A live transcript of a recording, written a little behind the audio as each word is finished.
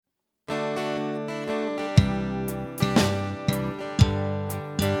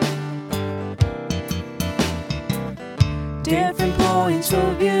different points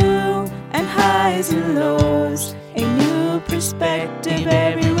of view and highs and lows. A new perspective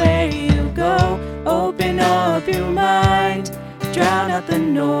everywhere you go. Open up your mind, drown out the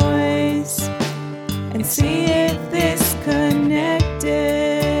noise, and see if this connected.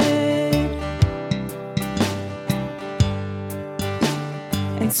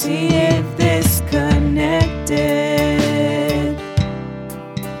 And see if this connected.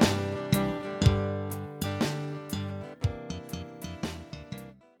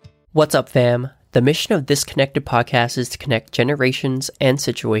 What's up, fam? The mission of this Connected podcast is to connect generations and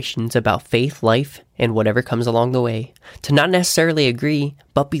situations about faith, life, and whatever comes along the way. To not necessarily agree,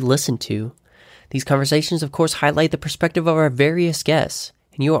 but be listened to. These conversations, of course, highlight the perspective of our various guests,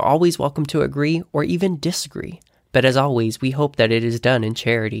 and you are always welcome to agree or even disagree. But as always, we hope that it is done in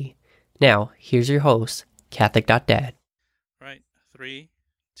charity. Now, here's your host, Catholic.Dad. Right, 3,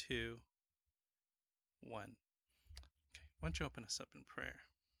 2, 1. Okay, why don't you open us up in prayer?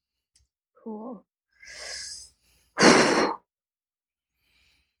 Cool.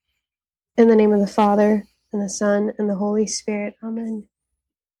 In the name of the Father, and the Son, and the Holy Spirit. Amen.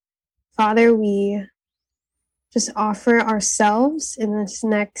 Father, we just offer ourselves in these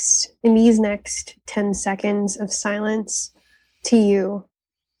next 10 seconds of silence to you,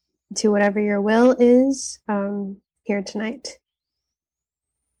 to whatever your will is here tonight.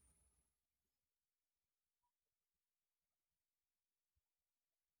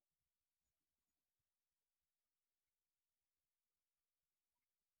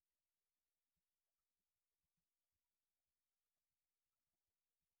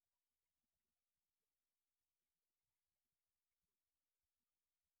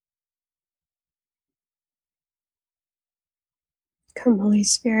 Come, Holy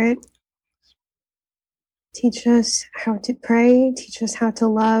Spirit. Teach us how to pray. Teach us how to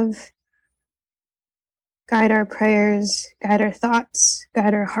love. Guide our prayers. Guide our thoughts.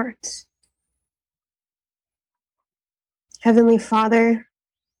 Guide our hearts. Heavenly Father,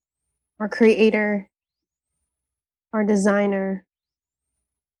 our Creator, our Designer,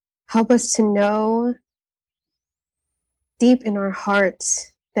 help us to know deep in our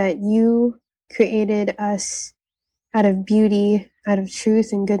hearts that you created us out of beauty, out of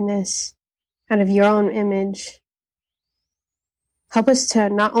truth and goodness, out of your own image. Help us to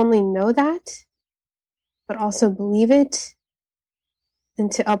not only know that, but also believe it, and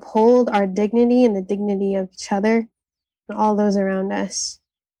to uphold our dignity and the dignity of each other and all those around us.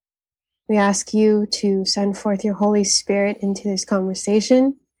 We ask you to send forth your Holy Spirit into this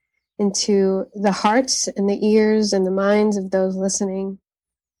conversation, into the hearts and the ears and the minds of those listening.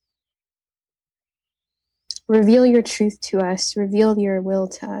 Reveal your truth to us. Reveal your will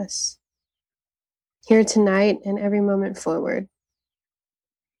to us. Here tonight and every moment forward.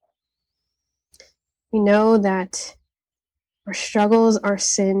 We know that our struggles, our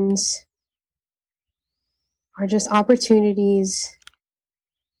sins, are just opportunities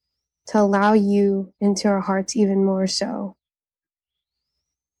to allow you into our hearts even more so.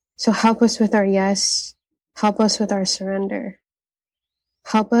 So help us with our yes. Help us with our surrender.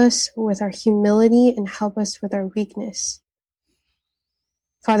 Help us with our humility and help us with our weakness.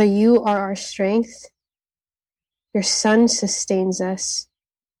 Father, you are our strength. Your Son sustains us.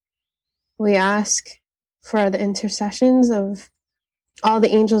 We ask for the intercessions of all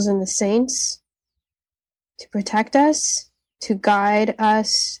the angels and the saints to protect us, to guide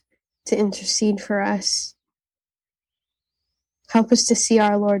us, to intercede for us. Help us to see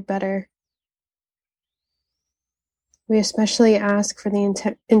our Lord better. We especially ask for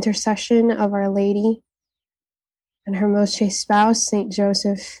the intercession of Our Lady and her most chaste spouse, Saint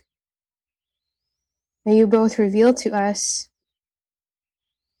Joseph. May you both reveal to us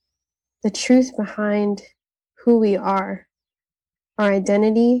the truth behind who we are, our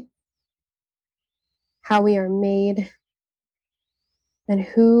identity, how we are made, and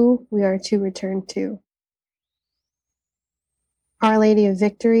who we are to return to. Our Lady of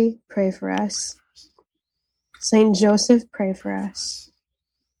Victory, pray for us. Saint Joseph, pray for us.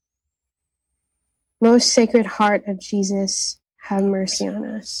 Most Sacred Heart of Jesus, have mercy on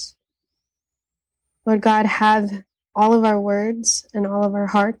us. Lord God, have all of our words and all of our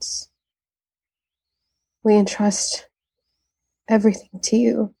hearts. We entrust everything to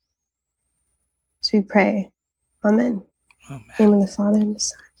you. So we pray. Amen. Amen. In the name of the Father, and the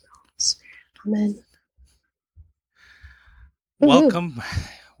Son, and the Holy Spirit. Amen.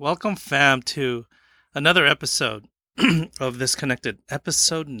 Welcome, fam, to another episode of This Connected,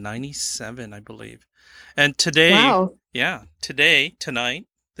 episode 97, I believe. And today, tonight,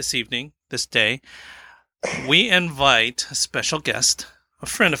 this evening, this day, we invite a special guest, a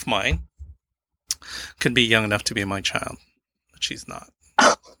friend of mine, could be young enough to be my child. she's not.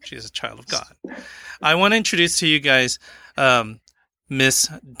 She's a child of God. I want to introduce to you guys Miss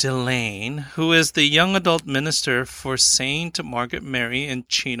Delane, who is the young adult minister for Saint Margaret Mary in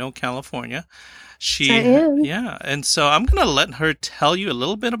Chino, California. I am. Yeah, and so I'm going to let her tell you a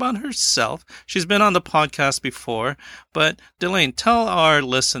little bit about herself. She's been on the podcast before, but Delane, tell our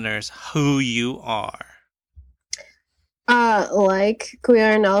listeners who you are. Like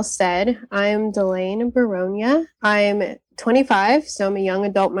Arnell said, I'm Delane Baronia. I'm 25, so I'm a young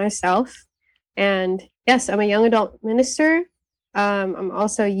adult myself. And yes, I'm a young adult minister. I'm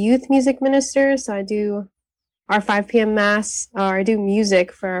also a youth music minister, so I do our 5 p.m. Mass, or I do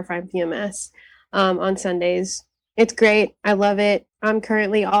music for our 5 p.m. Mass on Sundays. It's great. I love it. I'm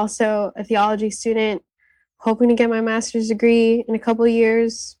currently also a theology student, hoping to get my master's degree in a couple of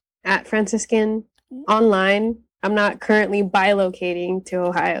years at Franciscan online. I'm not currently bilocating to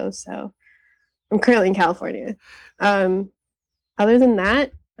Ohio, so I'm currently in California. Other than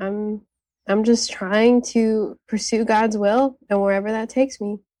that, I'm just trying to pursue God's will and wherever that takes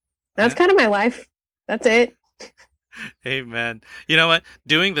me. That's kind of my life. That's it. Amen. You know what?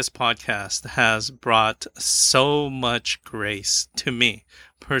 Doing this podcast has brought so much grace to me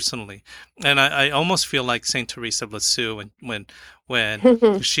personally. And I almost feel like St. Teresa of Lisieux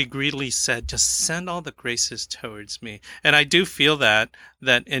when she greedily said, just send all the graces towards me. And I do feel that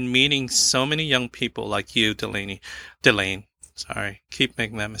in meeting so many young people like you, Delane, sorry, keep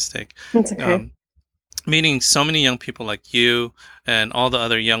making that mistake. That's okay. Meeting so many young people like you and all the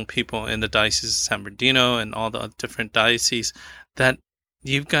other young people in the Diocese of San Bernardino and all the different dioceses, that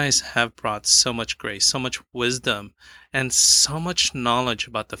you guys have brought so much grace, so much wisdom, and so much knowledge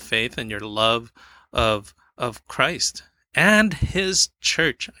about the faith and your love of Christ and his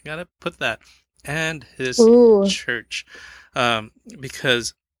church. I gotta put that, and his church,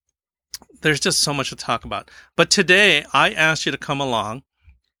 because there's just so much to talk about. But today I asked you to come along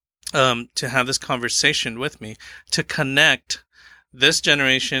to have this conversation with me, to connect this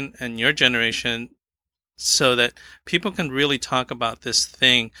generation and your generation so that people can really talk about this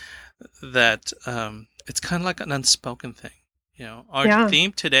thing that it's kind of like an unspoken thing. You know, our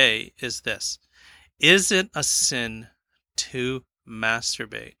theme today is this: is it a sin to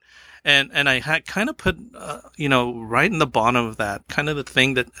masturbate? And I had kind of put, right in the bottom of that, kind of the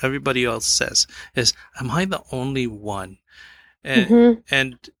thing that everybody else says is, am I the only one?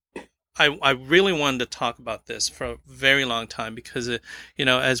 And I really wanted to talk about this for a very long time because,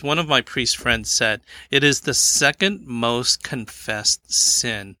 as one of my priest friends said, it is the second most confessed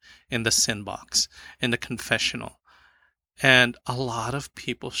sin in the sin box, in the confessional. And a lot of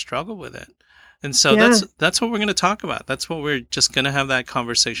people struggle with it. And so that's what we're going to talk about. That's what we're just going to have that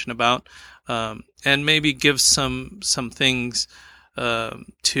conversation about, and maybe give some things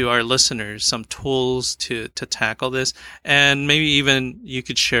to our listeners, some tools to tackle this, and maybe even you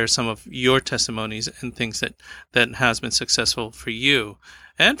could share some of your testimonies and things that has been successful for you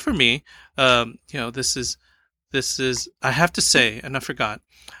and for me. This is I have to say, and I forgot,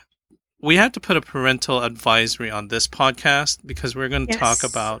 we have to put a parental advisory on this podcast because we're going to talk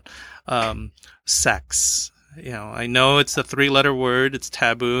about sex. I know it's a 3-letter word. It's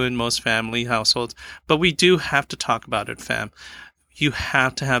taboo in most family households, but we do have to talk about it, fam. You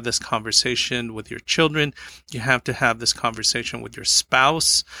have to have this conversation with your children. You have to have this conversation with your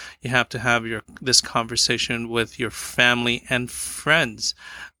spouse. You have to have this conversation with your family and friends,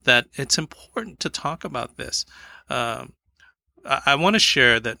 that it's important to talk about this. I want to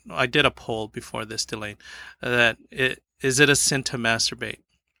share that I did a poll before this, Delane, is it a sin to masturbate?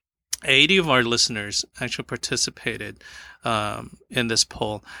 80 of our listeners actually participated in this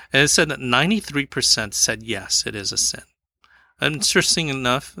poll, and it said that 93% said yes, it is a sin. Interesting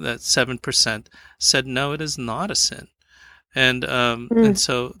enough that 7% said no, it is not a sin, and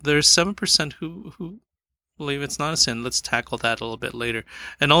so there's 7% who believe it's not a sin. Let's tackle that a little bit later.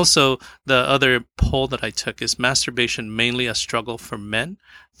 And also, the other poll that I took is masturbation mainly a struggle for men.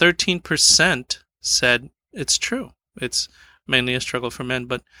 13% said it's true. It's mainly a struggle for men.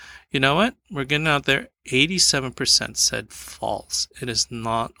 But you know what? We're getting out there. 87% said false. It is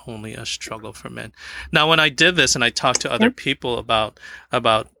not only a struggle for men. Now, when I did this and I talked to other people about I'm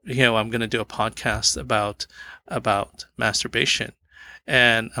going to do a podcast about masturbation,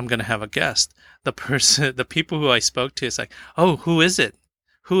 and I'm going to have a guest. The people who I spoke to is like, oh, who is it?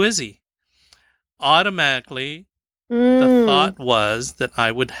 Who is he? Automatically, the thought was that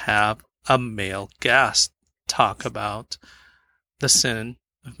I would have a male guest talk about the sin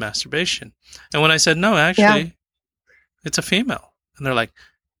of masturbation. And when I said, no, actually, it's a female. And they're like,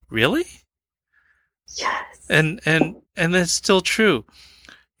 really? Yes. And that's still true.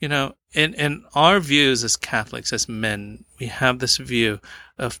 in our views as Catholics, as men, we have this view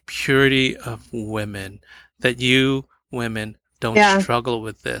of purity of women, that you women don't struggle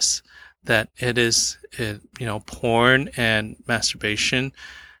with this, that it is, porn and masturbation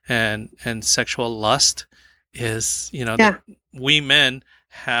and sexual lust is, that we men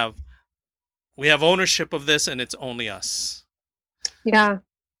have ownership of this, and it's only us. Yeah.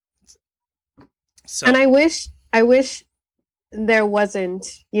 So, and I wish there wasn't,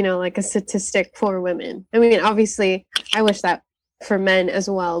 like a statistic for women. I mean, obviously, I wish that for men as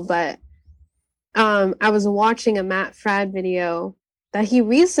well, but I was watching a Matt Fradd video that he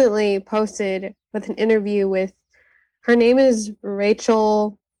recently posted with an interview with, her name is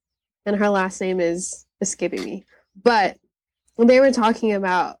Rachel, and her last name is escaping me. But they were talking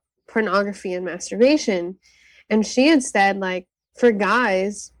about pornography and masturbation, and she had said, like, for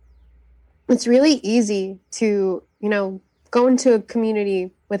guys, it's really easy to, go into a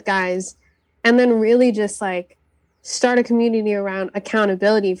community with guys and then really just like start a community around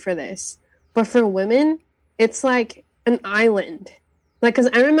accountability for this. But for women, it's like an island. Like, because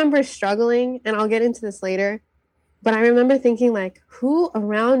I remember struggling, and I'll get into this later, but I remember thinking, like, who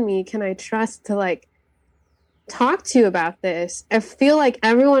around me can I trust to, like, talk to about this? I feel like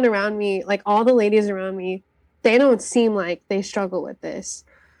everyone around me, like all the ladies around me, they don't seem like they struggle with this.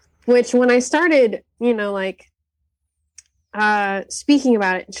 Which, when I started, speaking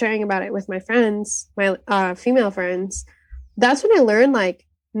about it, sharing about it with my friends, my female friends, that's when I learned, like,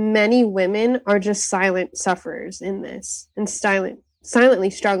 many women are just silent sufferers in this and silently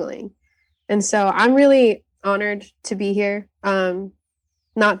struggling. And so I'm really honored to be here.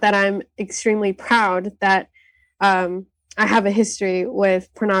 Not that I'm extremely proud that I have a history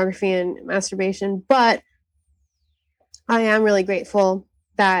with pornography and masturbation, but I am really grateful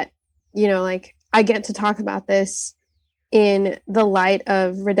that, I get to talk about this in the light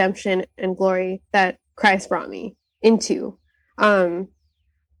of redemption and glory that Christ brought me into. And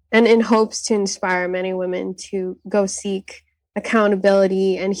in hopes to inspire many women to go seek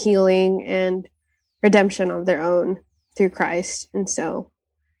accountability and healing and redemption of their own through Christ. And so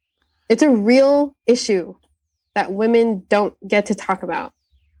it's a real issue that women don't get to talk about.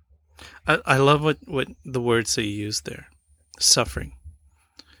 I love what the words that you use there, suffering.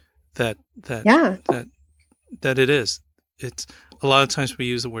 That it is. It's a lot of times we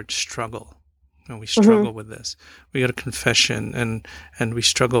use the word struggle. We struggle with this. We go to confession, and we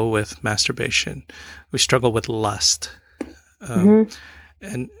struggle with masturbation. We struggle with lust, and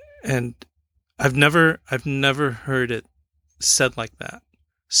I've never heard it said like that.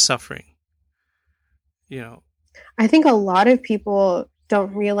 Suffering. I think a lot of people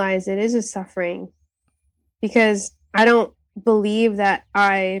don't realize it is a suffering, because I don't believe that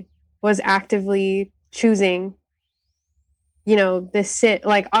I was actively choosing, this sin.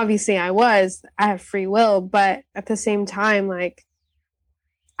 Like, obviously I have free will, but at the same time, like,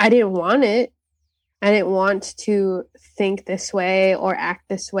 I didn't want it. I didn't want to think this way or act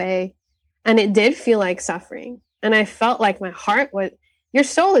this way. And it did feel like suffering. And I felt like your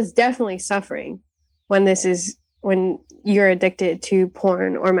soul is definitely suffering when you're addicted to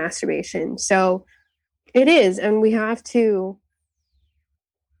porn or masturbation. So it is. And we have to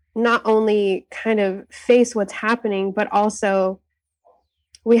not only kind of face what's happening, but also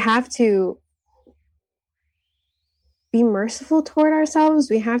we have to be merciful toward ourselves.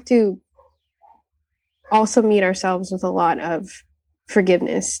 We have to also meet ourselves with a lot of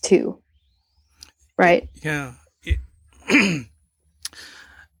forgiveness too. Right? Yeah. A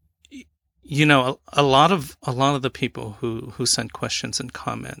lot of the people who sent questions and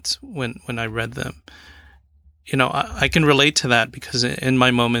comments when I read them, I can relate to that, because in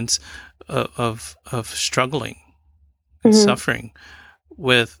my moments of struggling and suffering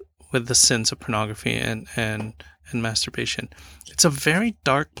with the sins of pornography and masturbation, it's a very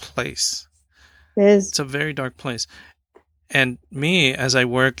dark place. It is. It's a very dark place. And me, as I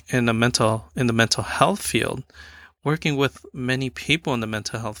work in the mental health field, working with many people in the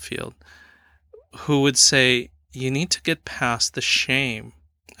mental health field, who would say you need to get past the shame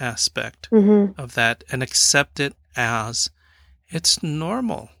aspect of that and accept it as it's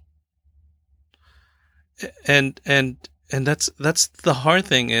normal. And that's the hard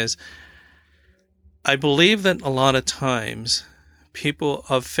thing is, I believe that a lot of times people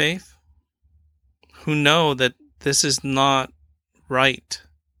of faith who know that this is not right,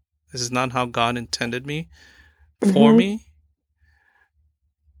 this is not how God intended me for me,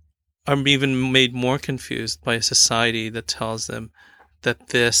 are even made more confused by a society that tells them that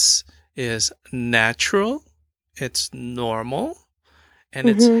this is natural, it's normal, and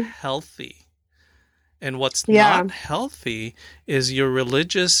it's healthy. And what's not healthy is your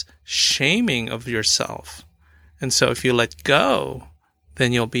religious shaming of yourself. And so if you let go,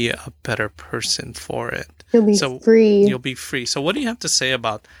 then you'll be a better person for it. You'll be free. You'll be free. So what do you have to say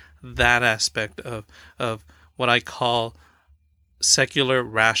about that aspect of what I call secular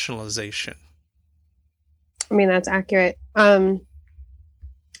rationalization? I mean, that's accurate.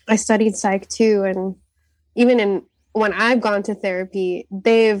 I studied psych too, and even when I've gone to therapy,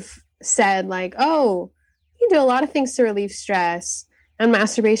 they've said like, oh, you do a lot of things to relieve stress, and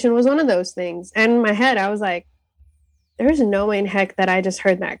masturbation was one of those things. And in my head, I was like, there's no way in heck that I just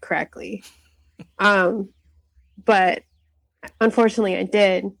heard that correctly. But unfortunately I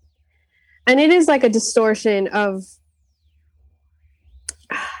did. And it is like a distortion of,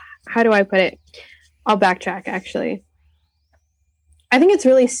 how do I put it? I'll backtrack actually. I think it's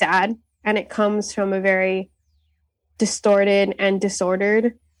really sad, and it comes from a very distorted and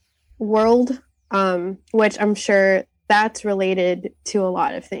disordered world, which I'm sure that's related to a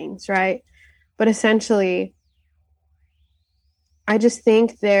lot of things, right? But essentially, I just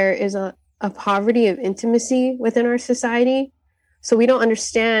think there is a poverty of intimacy within our society. So we don't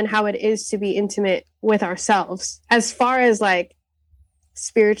understand how it is to be intimate with ourselves, as far as like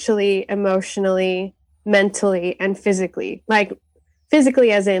spiritually, emotionally, mentally, and physically. Like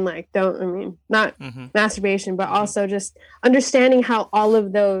physically as in like, not masturbation, but also just understanding how all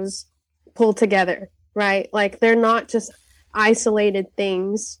of those pull together, right? Like they're not just isolated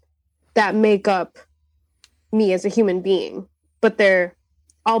things that make up me as a human being, but they're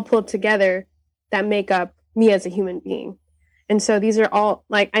all pulled together that make up me as a human being. And so these are all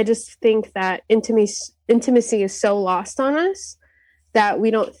like, I just think that intimacy is so lost on us that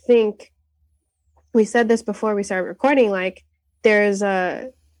we don't think, we said this before we started recording, like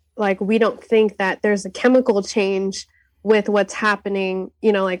we don't think that there's a chemical change with what's happening,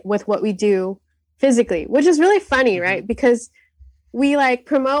 like with what we do physically, which is really funny, right? Because we like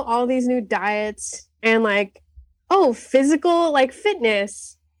promote all these new diets and like, oh, physical like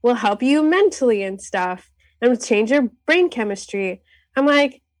fitness will help you mentally and stuff and change your brain chemistry. I'm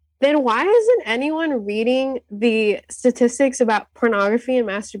like, then why isn't anyone reading the statistics about pornography and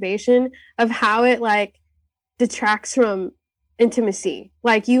masturbation of how it like detracts from intimacy?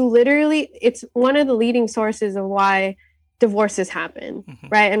 Like you literally, it's one of the leading sources of why divorces happen,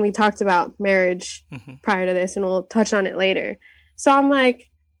 right? And we talked about marriage prior to this, and we'll touch on it later. So I'm like,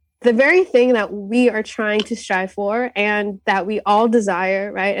 the very thing that we are trying to strive for and that we all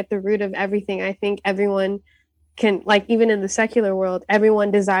desire, right, at the root of everything, I think everyone can, like even in the secular world,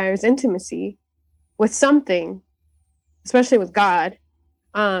 everyone desires intimacy with something, especially with God.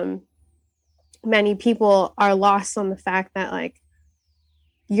 Many people are lost on the fact that like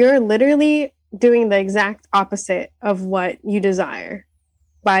you're literally doing the exact opposite of what you desire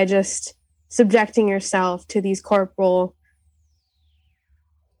by just subjecting yourself to these corporal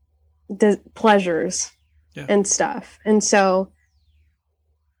pleasures and stuff. And so,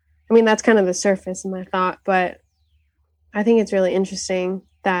 I mean, that's kind of the surface of my thought, but I think it's really interesting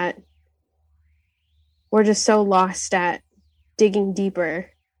that we're just so lost at digging deeper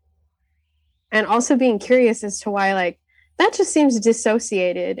and also being curious as to why, like, that just seems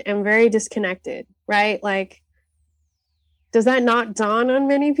dissociated and very disconnected, right? Like, does that not dawn on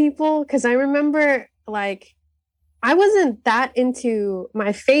many people? Because I remember, like, I wasn't that into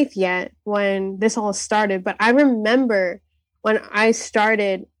my faith yet when this all started, but I remember when I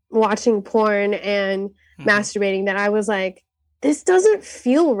started watching porn and masturbating that I was like, this doesn't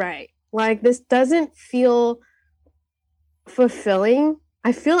feel right. Like, this doesn't feel fulfilling.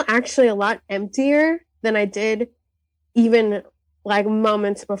 I feel actually a lot emptier than I did even like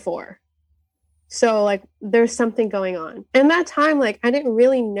moments before. So like there's something going on. And that time, like I didn't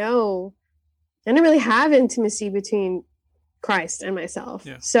really have intimacy between Christ and myself.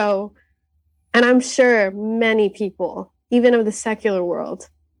 Yeah. So, and I'm sure many people, even of the secular world,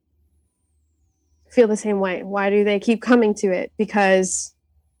 feel the same way. Why do they keep coming to it? Because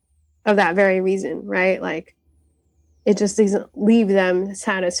of that very reason, right? Like it just doesn't leave them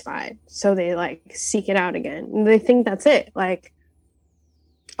satisfied. So they like seek it out again. And they think that's it. Like,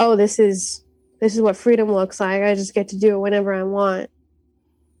 oh, this is what freedom looks like. I just get to do it whenever I want.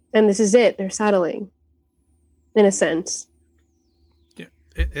 And this is it. They're settling, in a sense. Yeah,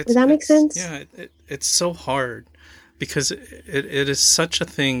 does that make sense? Yeah, it's so hard because it is such a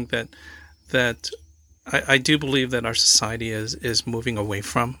thing that I do believe that our society is moving away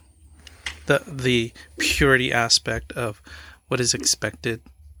from the purity aspect of what is expected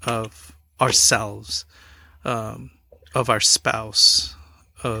of ourselves, of our spouse,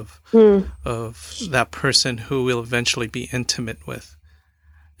 of that person who we'll eventually be intimate with.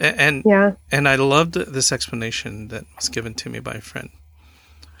 And Yeah. and I loved this explanation that was given to me by a friend.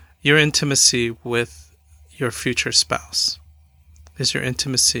 Your intimacy with your future spouse is your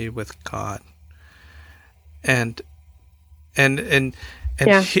intimacy with God. And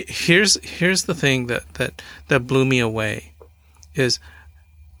Yeah. here's the thing that blew me away is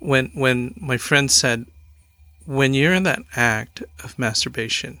when my friend said, when you're in that act of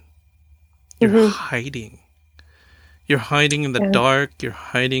masturbation, you're hiding. You're hiding in the dark, you're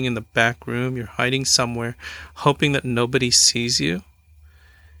hiding in the back room, you're hiding somewhere, hoping that nobody sees you,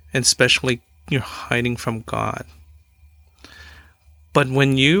 and especially you're hiding from God. But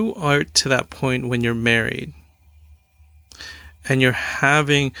when you are to that point when you're married, and you're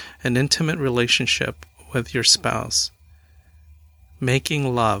having an intimate relationship with your spouse,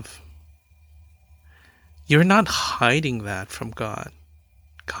 making love, you're not hiding that from God.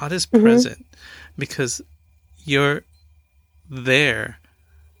 God is present because you're there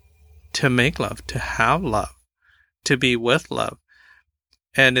to make love, to have love, to be with love.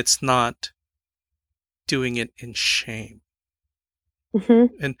 And it's not doing it in shame.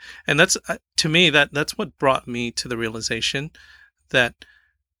 And that's, to me, that's what brought me to the realization that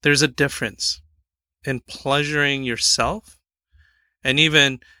there's a difference in pleasuring yourself, and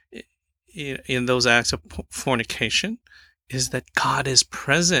even in those acts of fornication, is that God is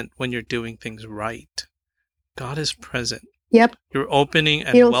present when you're doing things right. God is present. Yep. You're opening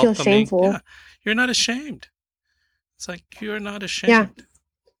and you don't welcoming. feel shameful. Yeah, you're not ashamed. It's like you're not ashamed. Yeah.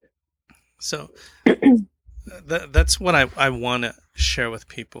 So that's what I want to share with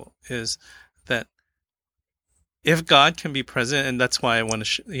people, is that if God can be present, and that's why I want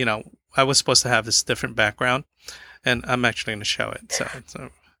to, I was supposed to have this different background, and I'm actually going to show it. So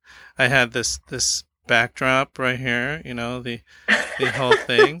I had this backdrop right here, the whole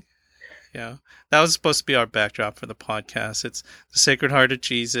thing. That was supposed to be our backdrop for the podcast. It's the Sacred Heart of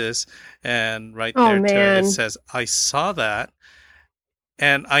Jesus, and right there to it says, "I saw that."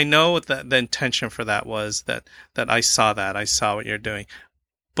 And I know what the intention for that was, that I saw that. I saw what you're doing.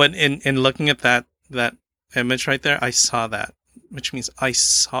 But in looking at that image right there, I saw that, which means I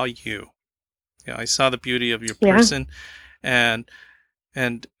saw you. I saw the beauty of your person. And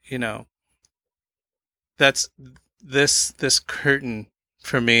that's this curtain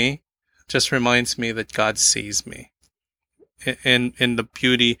for me just reminds me that God sees me in the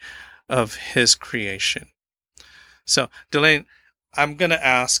beauty of his creation. So, Delane, I'm going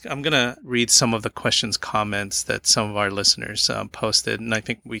to read some of the questions, comments that some of our listeners posted, and I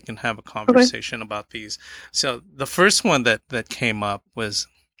think we can have a conversation about these. So the first one that came up was,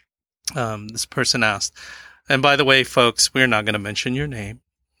 this person asked, and by the way, folks, we're not going to mention your name.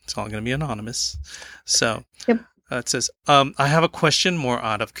 It's all going to be anonymous. So it says, I have a question more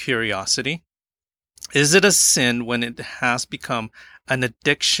out of curiosity. Is it a sin when it has become an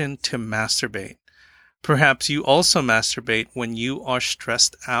addiction to masturbate? Perhaps you also masturbate when you are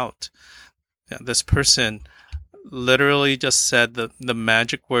stressed out. This person literally just said the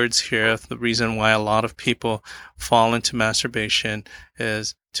magic words here. The reason why a lot of people fall into masturbation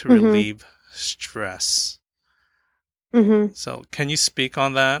is to relieve stress. So can you speak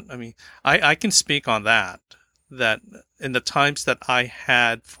on that? I mean, I can speak on that in the times that I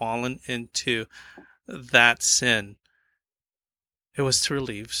had fallen into that sin, it was to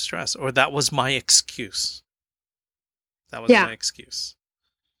relieve stress, or that was my excuse. That was my excuse.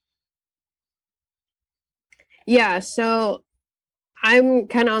 Yeah, so I'm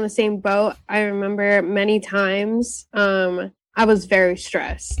kind of on the same boat. I remember many times I was very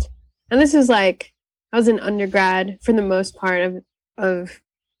stressed. And this is like, I was an undergrad for the most part of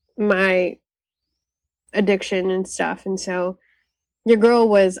my addiction and stuff. And so your girl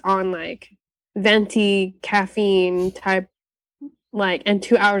was on like venti, caffeine type, and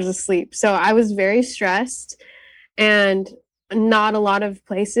 2 hours of sleep. So I was very stressed, and not a lot of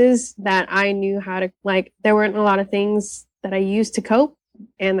places that I knew how to, there weren't a lot of things that I used to cope.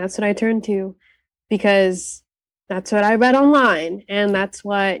 And that's what I turned to, because that's what I read online. And that's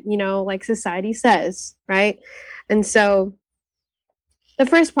what, society says. Right. And so the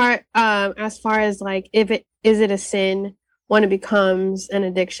first part, as far as is it a sin when it becomes an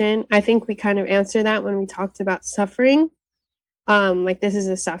addiction? I think we kind of answered that when we talked about suffering. This is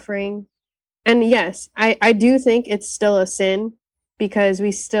a suffering. And yes, I do think it's still a sin, because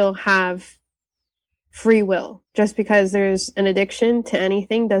we still have free will. Just because there's an addiction to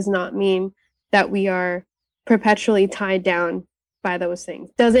anything does not mean that we are perpetually tied down by those things.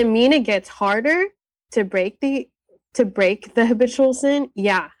 Does it mean it gets harder to break the habitual sin?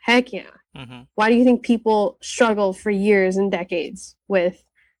 Yeah, heck yeah. Why do you think people struggle for years and decades with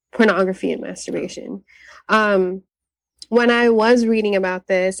pornography and masturbation? when I was reading about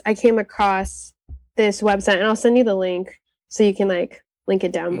this, I came across this website, and I'll send you the link so you can like link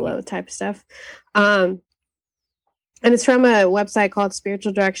it down below type of stuff. And it's from a website called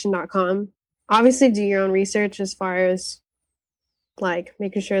spiritualdirection.com. Obviously do your own research as far as like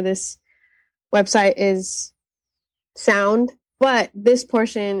making sure this website is sound, but this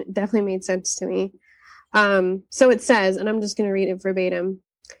portion definitely made sense to me. So it says, and I'm just going to read it verbatim.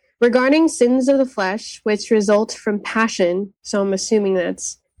 Regarding sins of the flesh, which result from passion, so I'm assuming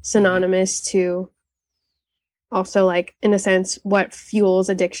that's synonymous to also, like, in a sense, what fuels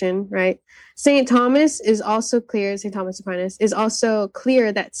addiction, right? St. Thomas Aquinas is also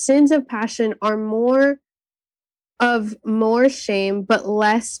clear that sins of passion are more shame, but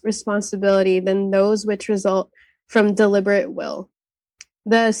less responsibility than those which result from deliberate will.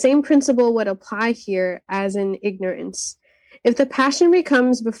 The same principle would apply here as in ignorance. If the passion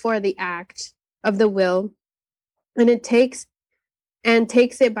becomes before the act of the will, and it takes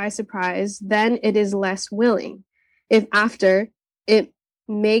it by surprise, then it is less willing. If after, it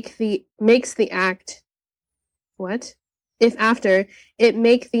makes the act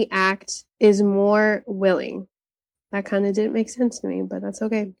is more willing. That kind of didn't make sense to me, but that's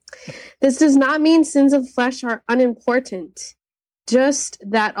okay. This does not mean sins of flesh are unimportant. Just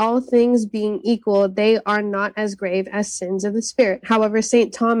that all things being equal, they are not as grave as sins of the spirit. However,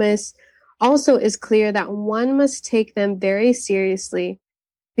 St. Thomas also is clear that one must take them very seriously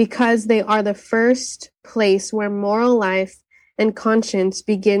because they are the first place where moral life and conscience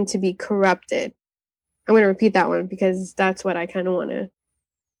begin to be corrupted. I'm going to repeat that one because that's what I kind of want to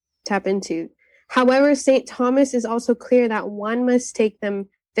tap into. However, St. Thomas is also clear that one must take them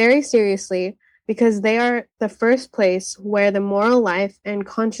very seriously because they are the first place where the moral life and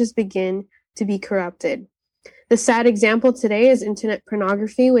conscience begin to be corrupted. The sad example today is internet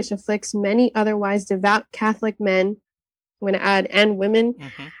pornography, which afflicts many otherwise devout Catholic men, I'm going to add, and women,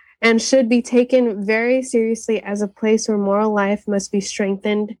 and should be taken very seriously as a place where moral life must be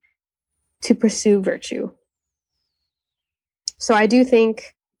strengthened to pursue virtue. So I do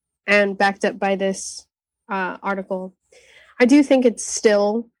think, and backed up by this article, I do think it's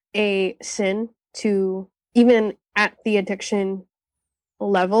still a sin to, even at the addiction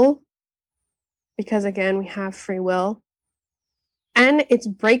level, because again, we have free will, and it's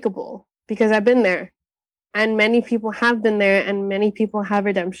breakable because I've been there, and many people have been there, and many people have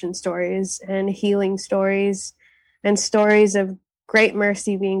redemption stories and healing stories and stories of great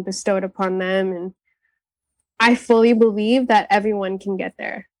mercy being bestowed upon them. And I fully believe that everyone can get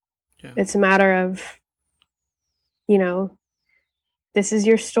there. Yeah. It's a matter of, this is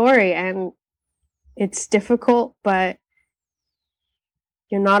your story, and it's difficult, but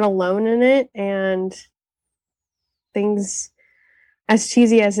you're not alone in it. And things, as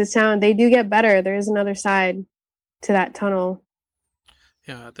cheesy as it sounds, they do get better. There is another side to that tunnel.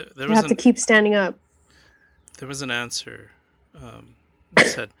 Yeah, you have to keep standing up. There was an answer that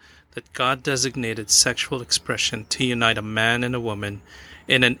said that God designated sexual expression to unite a man and a woman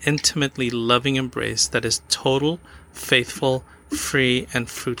in an intimately loving embrace that is total, faithful, free, and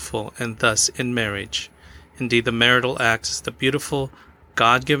fruitful, and thus in marriage. Indeed, the marital act is the beautiful,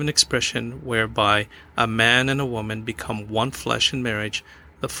 God-given expression whereby a man and a woman become one flesh in marriage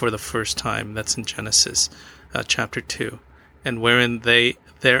for the first time. That's in Genesis chapter 2. And wherein they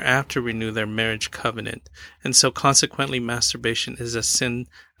thereafter renew their marriage covenant. And so consequently, masturbation is a sin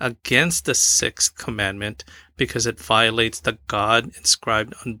against the sixth commandment because it violates the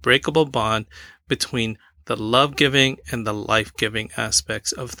God-inscribed unbreakable bond between the love-giving and the life-giving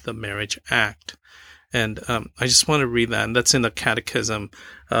aspects of the marriage act. And I just want to read that, and that's in the Catechism,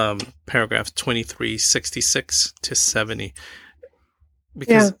 paragraph 2366 to 70.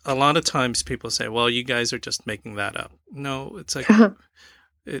 Because a lot of times people say, well, you guys are just making that up. No, it's like,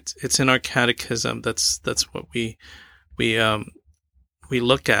 it's in our catechism. That's what we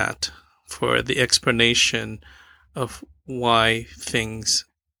look at for the explanation of why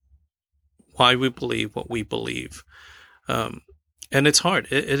we believe what we believe. And it's hard.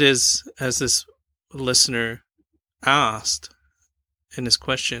 It is, as this listener asked in his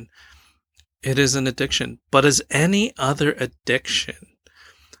question, it is an addiction. But as any other addiction,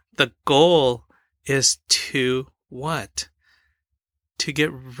 the goal is to what? To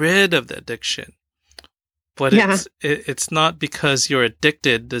get rid of the addiction. But it's not because you're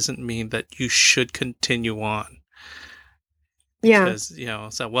addicted doesn't mean that you should continue on. Because,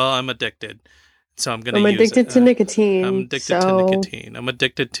 I'm addicted, so I'm going to use it. I'm addicted to nicotine. I'm addicted to nicotine. I'm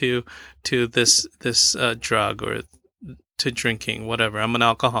addicted to this drug or to drinking, whatever. I'm an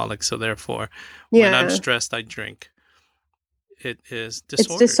alcoholic, so therefore, when I'm stressed, I drink. it is It's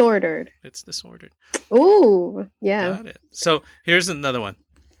disordered. disordered. It's disordered. Ooh, yeah. Got it. So here's another one.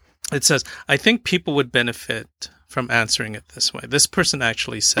 It says, I think people would benefit from answering it this way. This person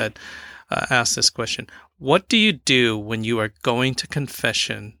actually said, asked this question. What do you do when you are going to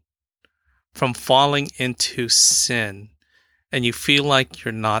confession from falling into sin and you feel like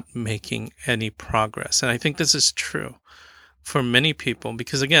you're not making any progress? And I think this is true for many people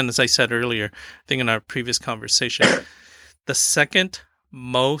because, again, as I said earlier, I think in our previous conversation, the second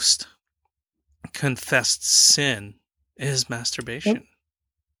most confessed sin is masturbation. Yep.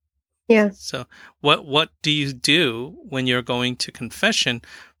 Yeah. So what do you do when you're going to confession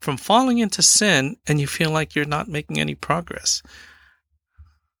from falling into sin and you feel like you're not making any progress?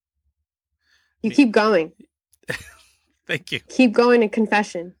 You keep going. Thank you. Keep going to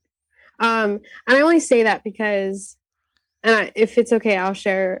confession. And I only say that because, and if it's okay, I'll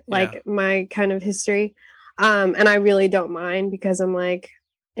share like my kind of history. And I really don't mind because I'm like,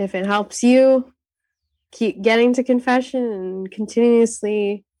 if it helps you keep getting to confession and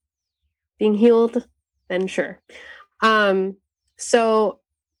continuously being healed, then sure. So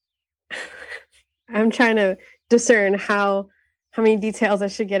I'm trying to discern how many details I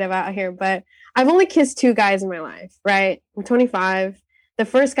should get about here, but I've only kissed 2 guys in my life, right? I'm 25. The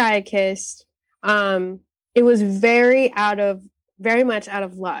first guy I kissed, it was very much out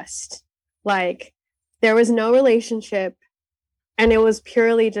of lust. Like there was no relationship and it was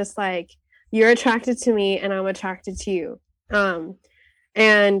purely just like, you're attracted to me and I'm attracted to you.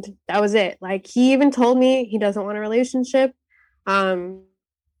 And that was it. Like he even told me he doesn't want a relationship,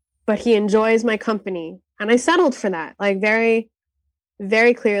 but he enjoys my company. And I settled for that. Like very,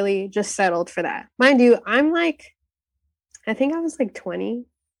 very clearly just settled for that. Mind you, I'm like, I think I was like 20.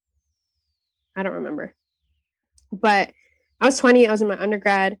 I don't remember. But I was 20. I was in my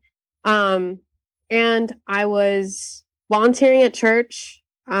undergrad. And I was volunteering at church.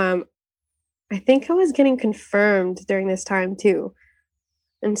 I think I was getting confirmed during this time too.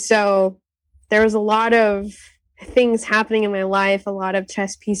 And so there was a lot of things happening in my life, a lot of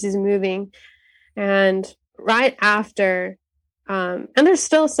chess pieces moving. And right after, and there's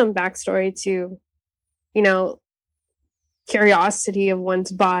still some backstory to, you know, curiosity of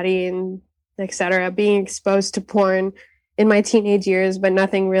one's body and etc., being exposed to porn in my teenage years, but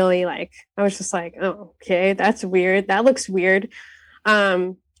nothing really like, I was just like, oh, okay, that's weird. That looks weird.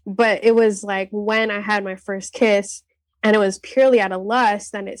 But it was like when I had my first kiss, and it was purely out of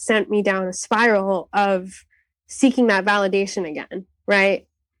lust, that it sent me down a spiral of seeking that validation again, right?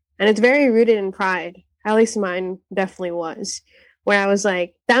 And it's very rooted in pride. At least mine definitely was, where I was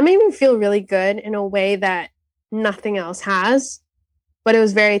like, that made me feel really good in a way that nothing else has, but it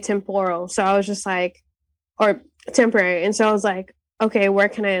was very temporal. So I was just like, or temporary. And so I was like, okay, where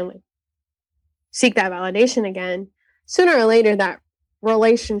can I like seek that validation again? Sooner or later, that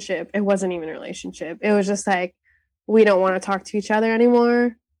relationship, it wasn't even a relationship. It was just like, we don't want to talk to each other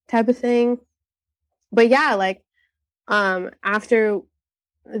anymore type of thing. But yeah, like, after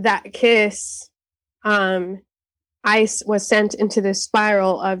that kiss, I was sent into this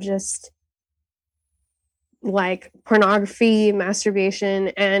spiral of just like pornography, masturbation,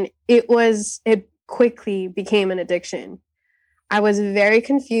 and it quickly became an addiction. I was very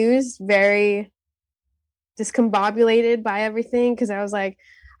confused, very discombobulated by everything because I was like,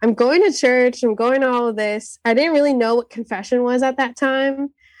 I'm going to church, I'm going to all of this. I didn't really know what confession was at that time,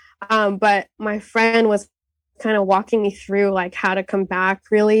 but my friend was kind of walking me through like how to come back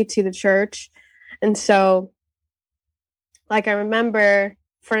really to the church. And so like I remember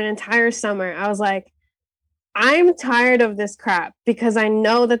for an entire summer, I was like, I'm tired of this crap because I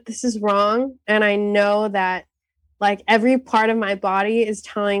know that this is wrong. And I know that like every part of my body is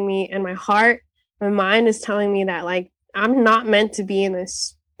telling me, and my heart, my mind is telling me that like, I'm not meant to be in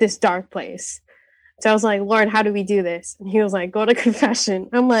this dark place. So I was like, Lord, how do we do this? And he was like, go to confession.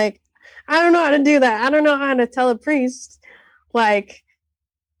 I'm like, I don't know how to do that. I don't know how to tell a priest like,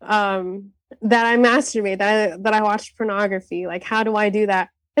 that I masturbate, that I watch pornography. Like, how do I do that?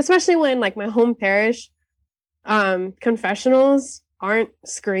 Especially when like my home parish, confessionals aren't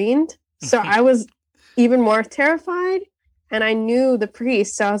screened. So I was even more terrified, and I knew the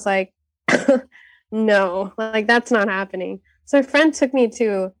priest. So I was like, no, like that's not happening. So a friend took me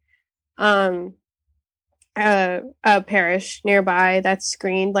to a parish nearby that's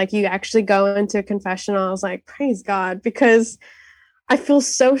screened. Like you actually go into a confessional. I was like, praise God, because I feel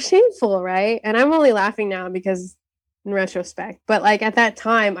so shameful, right? And I'm only laughing now because in retrospect, but like at that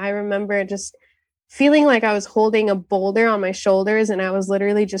time, I remember just feeling like I was holding a boulder on my shoulders and I was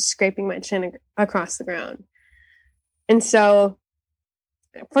literally just scraping my chin across the ground. And so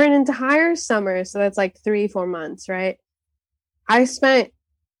for an entire summer, so that's like 3-4 months, right? I spent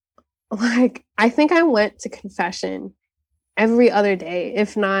I think I went to confession every other day,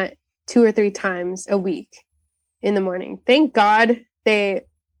 if not 2 or 3 times a week in the morning. Thank God they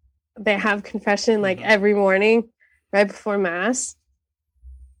have confession like every morning right before mass.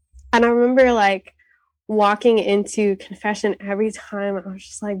 And I remember like walking into confession every time. I was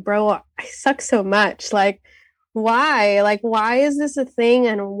just like, bro, I suck so much. Like, why? Like, why is this a thing?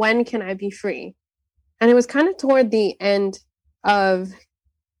 And when can I be free? And it was kind of toward the end of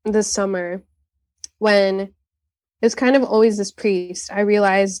the summer when it was kind of always this priest. I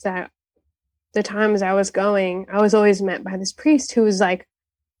realized that the times I was going, I was always met by this priest who was like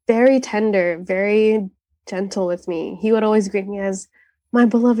very tender, very gentle with me. He would always greet me as my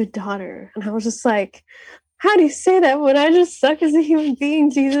beloved daughter. And I was just like, how do you say that when I just suck as a human being,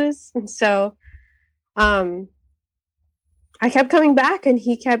 Jesus? And so I kept coming back, and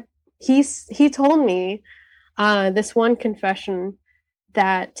he told me this one confession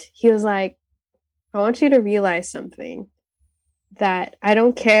that he was like, I want you to realize something, that I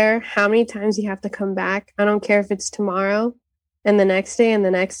don't care how many times you have to come back. I don't care if it's tomorrow and the next day and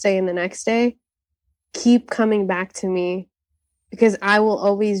the next day and the next day. Keep coming back to me, because I will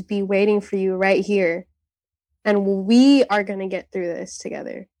always be waiting for you right here. And we are going to get through this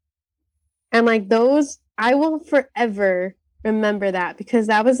together. And like I will forever remember that, because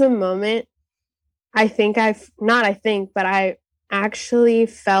that was a moment but I actually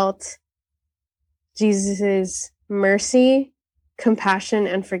felt Jesus's mercy, compassion,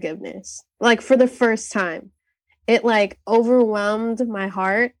 and forgiveness. Like for the first time, it like overwhelmed my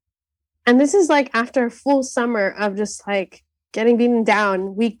heart. And this is like after a full summer of just like getting beaten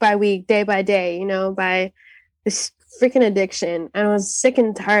down week by week, day by day, by this freaking addiction. And I was sick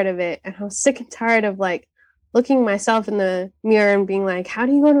and tired of it. And I was sick and tired of like looking myself in the mirror and being like, how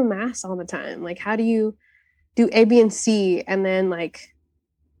do you go to mass all the time? Like, how do you do A, B, and C? And then like,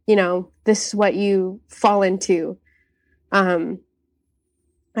 this is what you fall into. And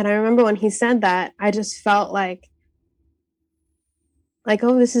I remember when he said that, I just felt like,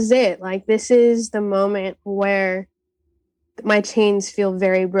 oh, this is it. Like, this is the moment where my chains feel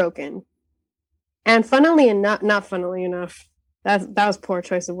very broken. And not funnily enough, that was poor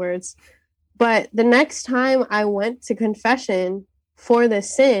choice of words. But the next time I went to confession for the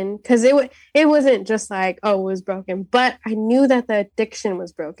sin, because it wasn't just like, oh, it was broken, but I knew that the addiction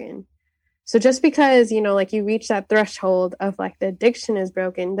was broken. So just because, like you reach that threshold of like the addiction is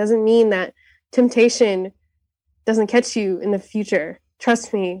broken doesn't mean that temptation doesn't catch you in the future.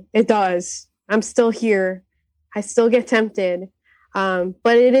 Trust me, it does. I'm still here. I still get tempted.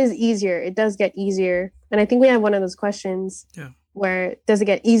 But it is easier. It does get easier. And I think we have one of those questions where does it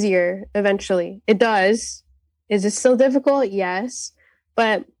get easier eventually? It does. Is it still difficult? Yes.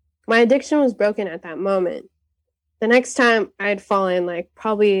 But my addiction was broken at that moment. The next time I'd fallen, like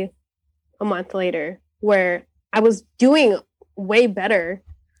probably a month later, where I was doing way better.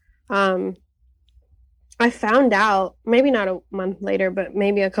 I found out, maybe not a month later, but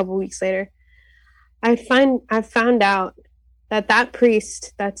maybe a couple weeks later, I found out that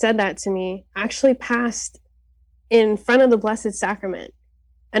priest that said that to me actually passed in front of the Blessed Sacrament.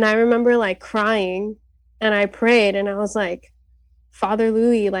 And I remember like crying, and I prayed, and I was like, Father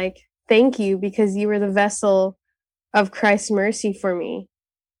Louis, like, thank you, because you were the vessel of Christ's mercy for me.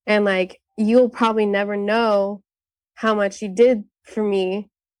 And like, you'll probably never know how much you did for me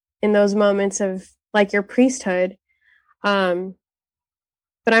in those moments of like your priesthood. But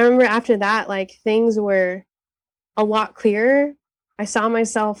I remember after that, like things were a lot clearer. I saw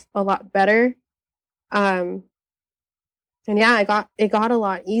myself a lot better. And yeah, it got a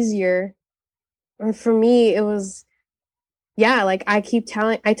lot easier. And for me, it was, like I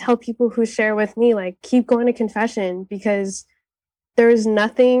tell people who share with me, like, keep going to confession, because there's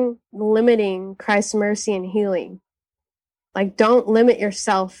nothing limiting Christ's mercy and healing. Like, don't limit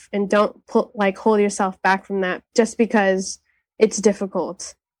yourself, and don't hold yourself back from that just because it's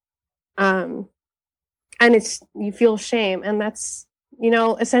difficult. And you feel shame, and that's,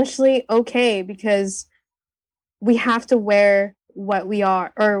 essentially okay, because we have to wear what we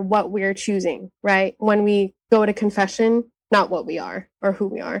are or what we're choosing, right? When we go to confession, not what we are or who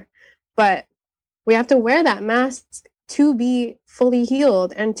we are, but we have to wear that mask to be fully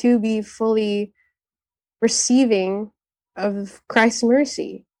healed and to be fully receiving of Christ's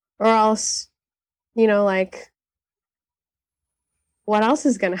mercy, or else, like, what else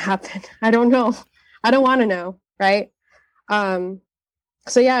is going to happen? I don't know. I don't want to know. Right.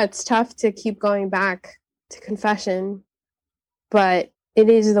 So yeah, it's tough to keep going back to confession, but it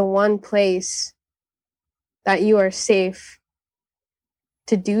is the one place that you are safe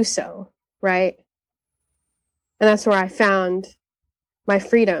to do so. Right. And that's where I found my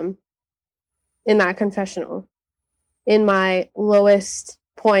freedom in that confessional, in my lowest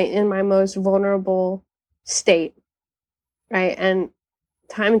point, in my most vulnerable state, right? And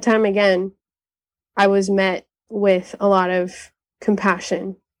time again, I was met with a lot of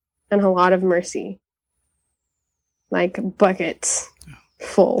compassion and a lot of mercy, like buckets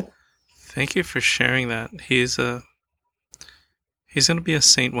full. Thank you for sharing that. He's going to be a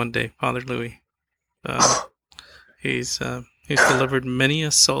saint one day, Father Louis. He's delivered many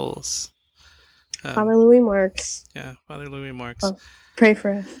a souls. Father Louis Marks. Yeah, Father Louis Marks. Oh, pray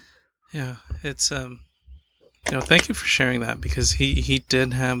for us. Yeah, it's thank you for sharing that, because he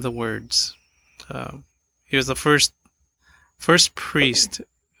did have the words. He was the first priest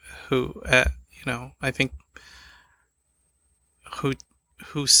who, I think,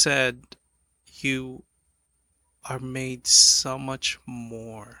 who said, "You are made so much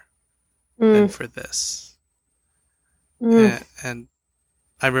more than for this." And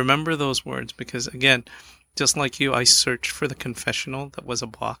I remember those words because, again, just like you, I searched for the confessional that was a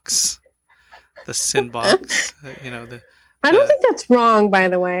box, the sin box. I don't think that's wrong, by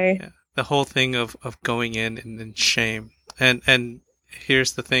the way. Yeah, the whole thing of going in shame. And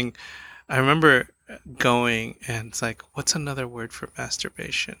here's the thing. I remember going and it's like, what's another word for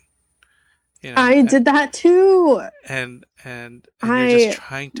masturbation? I did that too. And you're just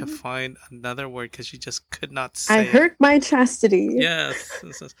trying to find another word because you just could not say I hurt my chastity. Yes.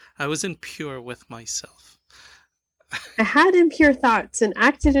 I was impure with myself. I had impure thoughts and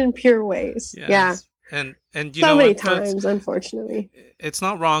acted in pure ways. Yes. Yeah. And so many times, unfortunately. It's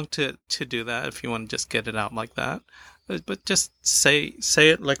not wrong to do that if you want to just get it out like that. But just say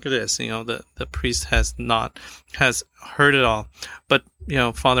it like it is. The priest has heard it all. But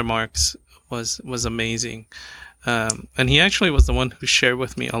Father Marks was amazing. And he actually was the one who shared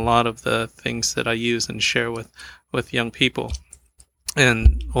with me a lot of the things that I use and share with young people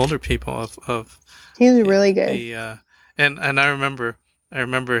and older people of he's really good. And I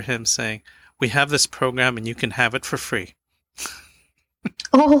remember him saying, "We have this program and you can have it for free."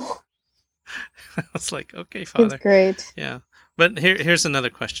 Oh. I was like, "Okay, Father." That's great. Yeah. But here's another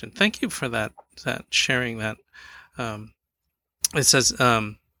question. Thank you for that sharing that. It says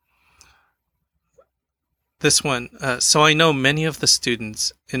this one, so I know many of the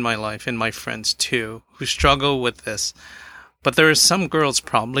students in my life, and my friends too, who struggle with this, but there are some girls,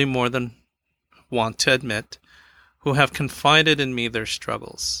 probably more than want to admit, who have confided in me their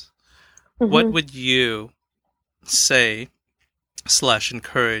struggles. Mm-hmm. What would you say /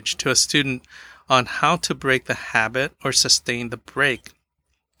 encourage to a student on how to break the habit or sustain the break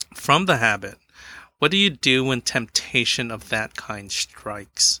from the habit? What do you do when temptation of that kind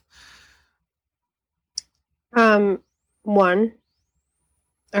strikes? One,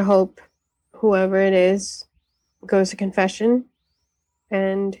 I hope whoever it is goes to confession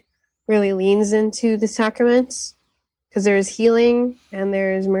and really leans into the sacraments, because there is healing and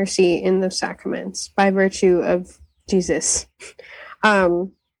there is mercy in the sacraments by virtue of Jesus.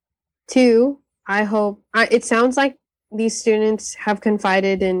 Two, I hope, it sounds like these students have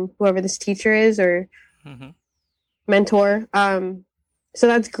confided in whoever this teacher is or mentor. So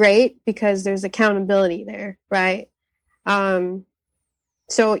that's great because there's accountability there, right?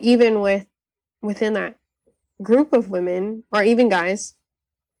 So even within that group of women or even guys,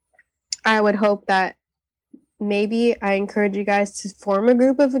 I would hope that maybe I encourage you guys to form a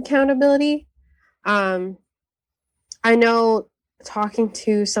group of accountability. I know, talking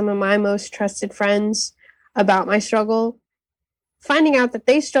to some of my most trusted friends about my struggle, finding out that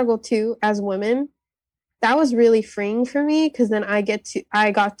they struggle too as women, that was really freeing for me, because then I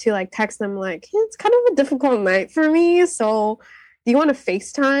got to like text them like, hey, it's kind of a difficult night for me, so do you want to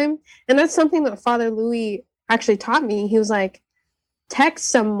FaceTime? And that's something that Father Louis actually taught me. He was like, text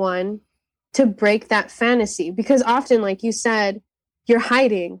someone to break that fantasy, because often, like you said, you're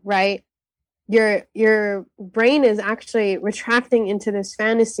hiding, right? Your brain is actually retracting into this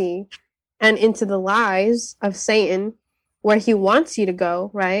fantasy and into the lies of Satan, where he wants you to go,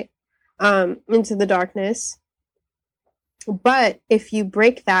 right? Into the darkness. But if you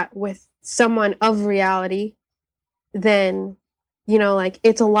break that with someone of reality, then, like,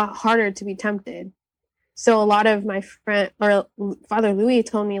 it's a lot harder to be tempted. So a lot of my friend or Father Louis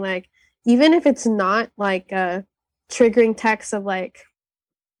told me, like, even if it's not like a triggering text of like,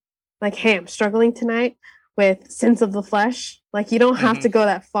 hey, I'm struggling tonight with sins of the flesh. Like, you don't have to go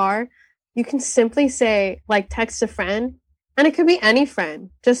that far. You can simply say, like, text a friend, and it could be any friend,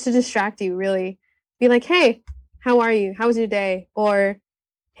 just to distract you, really. Be like, hey, how are you? How was your day? Or,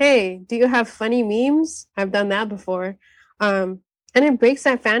 hey, do you have funny memes? I've done that before. And it breaks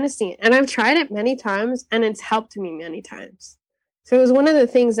that fantasy. And I've tried it many times, and it's helped me many times. So it was one of the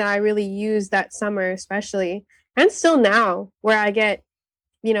things that I really used that summer, especially, and still now, where I get,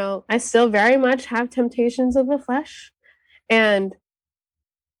 I still very much have temptations of the flesh. And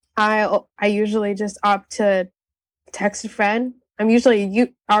I usually just opt to text a friend. I'm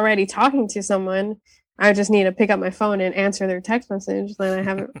usually already talking to someone. I just need to pick up my phone and answer their text message that I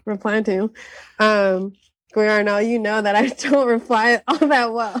haven't replied to. Guillermo, you know that I don't reply all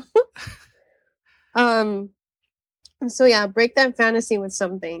that well. So yeah, break that fantasy with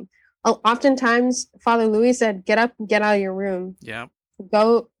something. Oftentimes, Father Louis said, "Get up, get out of your room. Yeah.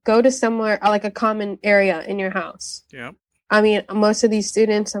 Go to somewhere like a common area in your house." Yeah. I mean, most of these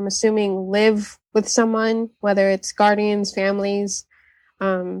students, I'm assuming, live with someone, whether it's guardians, families,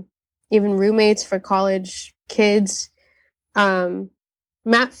 even roommates for college kids.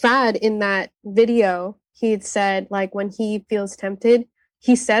 Matt Fad, in that video, he had said, like, when he feels tempted,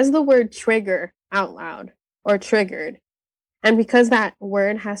 he says the word trigger out loud, or triggered. And because that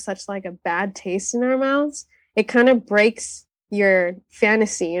word has such like a bad taste in our mouths, it kind of breaks your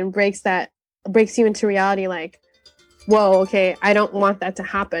fantasy and breaks you into reality, like, whoa, okay, I don't want that to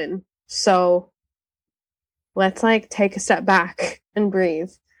happen. So let's like take a step back and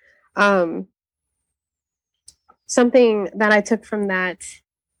breathe. Something that I took from that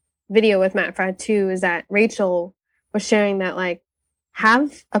video with Matt Fradd too is that Rachel was sharing that, like,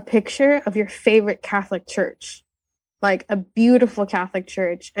 have a picture of your favorite Catholic church, like a beautiful Catholic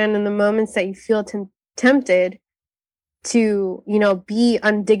church. And in the moments that you feel tempted to, be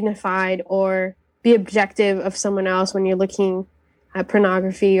undignified or be objective of someone else when you're looking at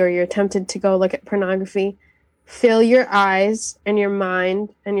pornography, or you're tempted to go look at pornography, fill your eyes and your mind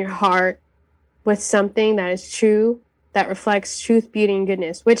and your heart with something that is true, that reflects truth, beauty, and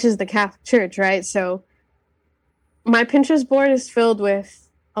goodness, which is the Catholic Church, right? So my Pinterest board is filled with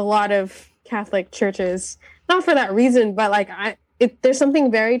a lot of Catholic churches, not for that reason, but like there's something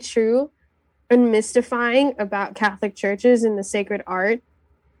very true and mystifying about Catholic churches and the sacred art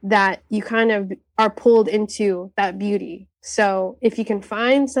that you kind of are pulled into that beauty. So if you can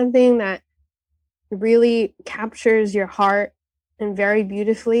find something that really captures your heart and very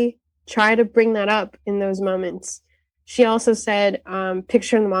beautifully, try to bring that up in those moments. She also said,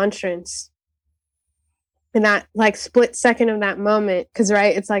 picture the monstrance. In that like split second of that moment, because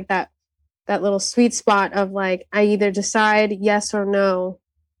right, it's like that little sweet spot of like, I either decide yes or no.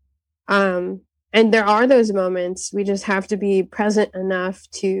 And there are those moments. We just have to be present enough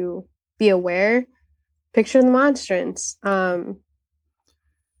to be aware. Picture the monstrance.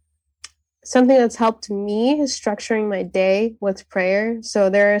 Something that's helped me is structuring my day with prayer. So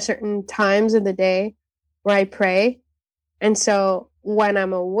there are certain times of the day where I pray. And so when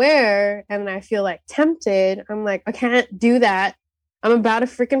I'm aware and I feel like tempted, I'm like, I can't do that. I'm about to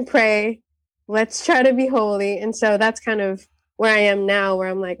freaking pray. Let's try to be holy. And so that's kind of where I am now, where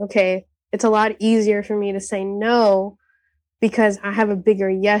I'm like, okay, it's a lot easier for me to say no because I have a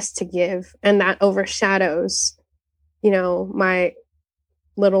bigger yes to give. And that overshadows, my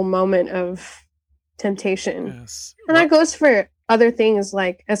little moment of temptation. Yes. And that goes for other things,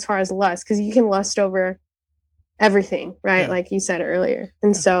 like as far as lust, because you can lust over everything, right? Yeah. Like you said earlier.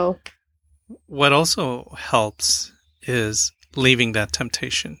 And so what also helps is leaving that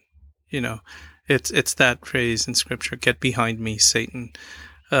temptation. It's that phrase in scripture, get behind me, Satan.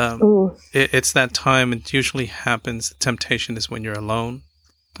 It's that time. It usually happens. The temptation is when you're alone,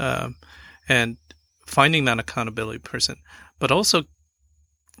 and finding that accountability person, but also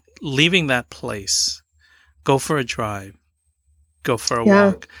leaving that place. Go for a drive, go for a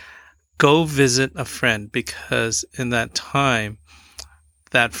walk, go visit a friend, because in that time,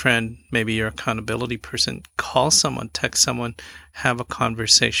 that friend, maybe your accountability person, call someone, text someone, have a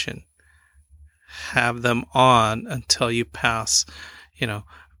conversation, have them on until you pass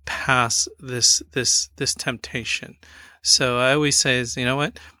this temptation. So I always say is,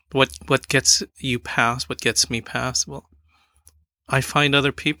 what gets you past, what gets me past? Well, I find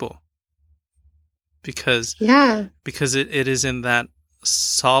other people, because it is in that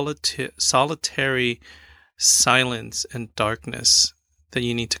solitary silence and darkness that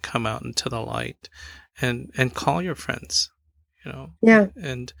you need to come out into the light and call your friends,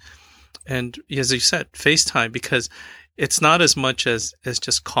 and as you said, FaceTime, because it's not as much as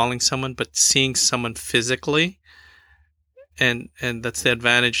just calling someone, but seeing someone physically. And that's the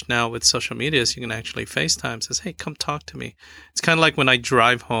advantage now with social media, is you can actually FaceTime, says, hey, come talk to me. It's kind of like when I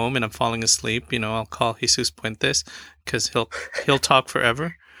drive home and I'm falling asleep, I'll call Jesus Puentes, because he'll talk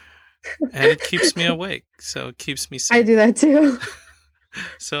forever, and it keeps me awake. So it keeps me safe. I do that too.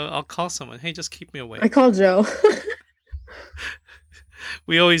 So I'll call someone, hey, just keep me awake. I call Joe.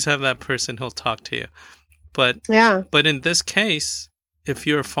 We always have that person who'll talk to you. But Yeah. but in this case, if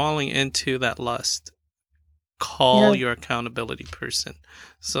you're falling into that lust, call your accountability person.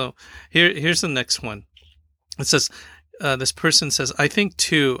 So here's the next one. It says, this person says, I think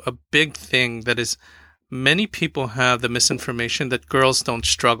too, a big thing that is many people have the misinformation that girls don't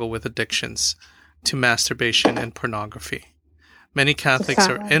struggle with addictions to masturbation and pornography. Many Catholics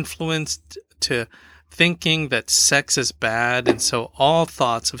are influenced to thinking that sex is bad, and so all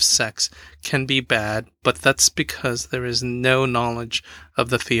thoughts of sex can be bad, but that's because there is no knowledge of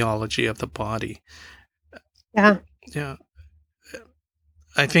the theology of the body. Yeah. Yeah.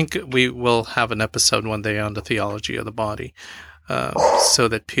 I think we will have an episode one day on the theology of the body, so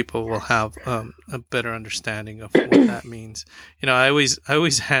that people will have a better understanding of what that means. You know, I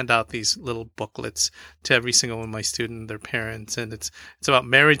always hand out these little booklets to every single one of my students and their parents, and it's about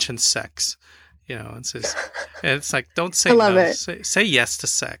marriage and sex. You know, it's like, don't say I love no. it. Say yes to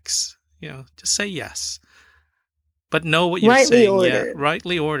sex. You know, just say yes. But know what you're Rightly saying. ordered. Yeah,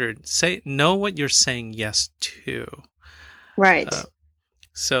 rightly ordered. Know what you're saying yes to. Right.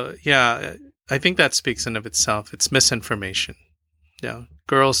 So, yeah, I think that speaks in of itself. It's misinformation. Yeah,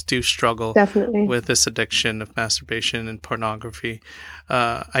 girls do struggle Definitely with this addiction of masturbation and pornography.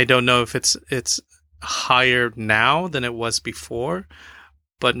 I don't know if it's higher now than it was before,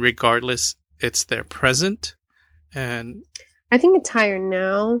 but regardless, it's there present. And I think it's higher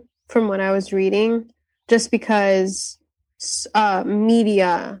now from what I was reading, just because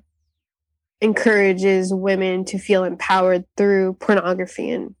media encourages women to feel empowered through pornography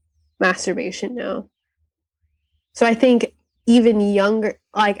and masturbation now. So I think even younger,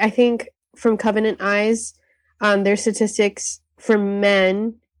 like I think from Covenant Eyes, their statistics for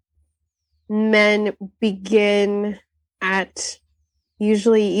men begin at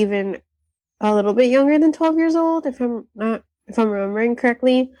usually even a little bit younger than 12 years old, if I'm remembering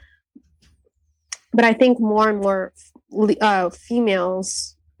correctly. But I think more and more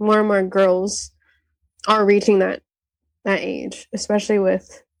females, more and more girls are reaching that age, especially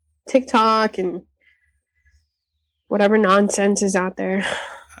with TikTok and whatever nonsense is out there.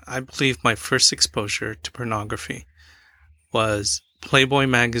 I believe my first exposure to pornography was Playboy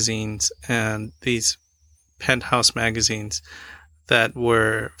magazines and these penthouse magazines that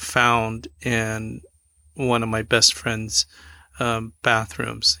were found in one of my best friend's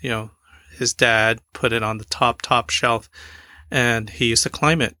bathrooms. You know, his dad put it on the top shelf, and he used to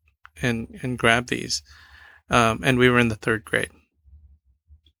climb it and grab these. And we were in the third grade.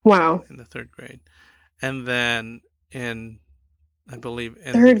 Wow. In the third grade. And then I believe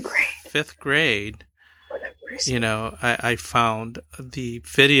in third grade, fifth grade, you know, I found the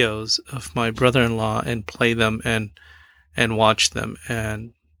videos of my brother-in-law and play them and watch them,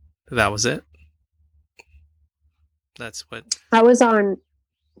 and that was it. That's what I was on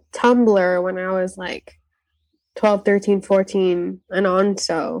Tumblr when I was like 12, 13, 14 and on.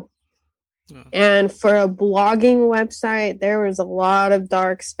 So, and for a blogging website, there was a lot of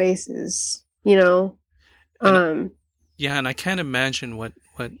dark spaces, you know. Yeah, and I can't imagine what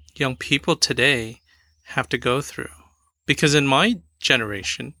young people today have to go through. Because in my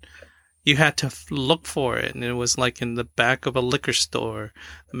generation, you had to look for it, and it was like in the back of a liquor store,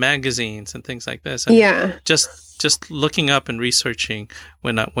 magazines and things like this. And yeah. Just looking up and researching,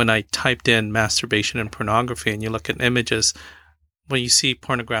 when I typed in masturbation and pornography, and you look at images, well, you see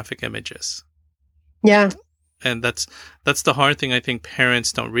pornographic images. Yeah. And that's the hard thing I think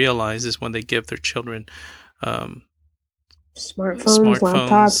parents don't realize, is when they give their children smartphones,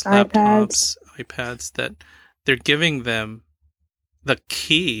 laptops, iPads, that they're giving them the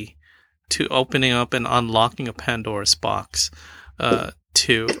key to opening up and unlocking a Pandora's box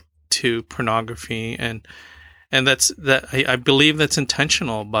to pornography, and I believe that's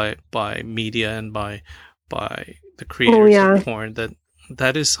intentional by media and by the creators of porn,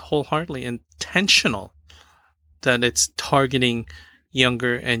 that is wholeheartedly intentional, that it's targeting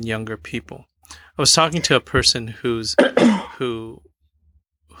younger and younger people. I was talking to a person whose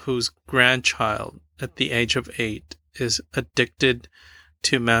grandchild at the age of 8 is addicted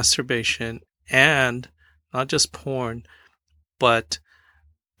to masturbation, and not just porn, but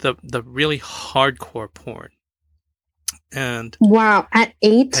the really hardcore porn. And wow, at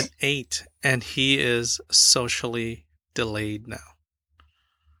 8? At 8, and he is socially delayed now.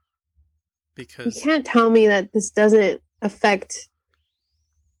 Because you can't tell me that this doesn't affect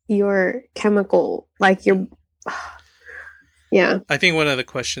your chemical, like your yeah. I think one of the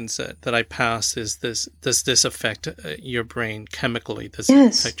questions that I passed is this: does this affect your brain chemically? Does it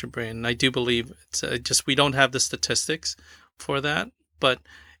affect your brain? And I do believe it's just we don't have the statistics for that, but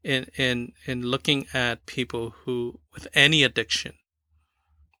in looking at people who with any addiction,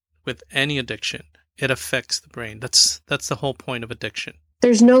 it affects the brain. That's the whole point of addiction.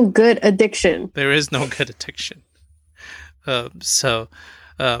 There's no good addiction. There is no good addiction.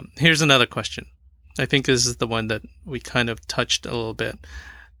 Here's another question. I think this is the one that we kind of touched a little bit.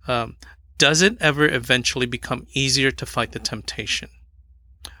 Does it ever eventually become easier to fight the temptation?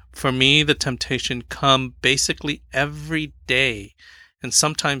 For me, the temptation come basically every day, and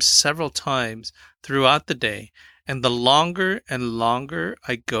sometimes several times throughout the day. And the longer and longer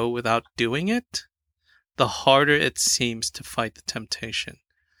I go without doing it, the harder it seems to fight the temptation.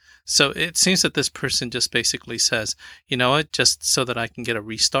 So it seems that this person just basically says, you know what, just so that I can get a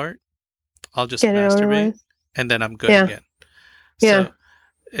restart, I'll just masturbate, and then I'm good again. Yeah.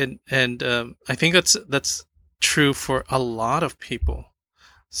 So, and I think that's true for a lot of people.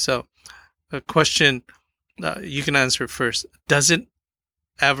 So a question you can answer first. Does it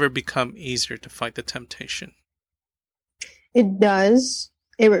ever become easier to fight the temptation? It does.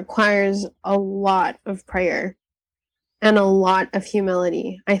 It requires a lot of prayer and a lot of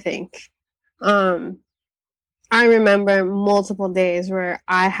humility, I think. I remember multiple days where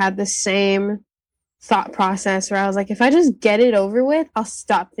I had the same thought process where I was like, if I just get it over with, I'll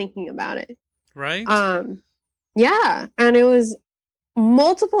stop thinking about it. Right? Yeah. And it was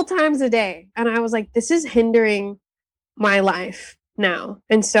multiple times a day. And I was like, this is hindering my life now.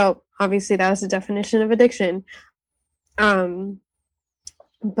 And so obviously that was the definition of addiction.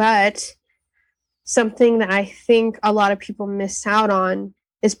 But something that I think a lot of people miss out on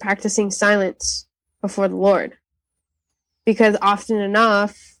is practicing silence before the Lord. Because often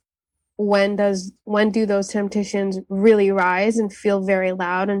enough, when do those temptations really rise and feel very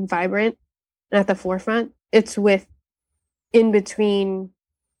loud and vibrant and at the forefront? It's with in between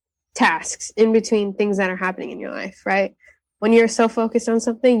tasks, in between things that are happening in your life, right? When you're so focused on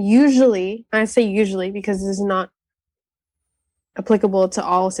something, usually, I say usually because this is not applicable to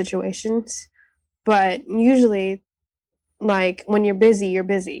all situations, but usually, like, when you're busy, you're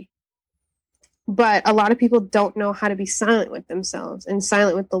busy. But a lot of people don't know how to be silent with themselves and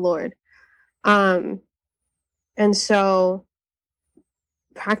silent with the Lord. And so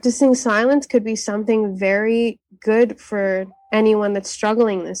practicing silence could be something very good for anyone that's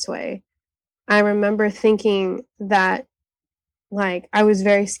struggling this way. I remember thinking that, like, I was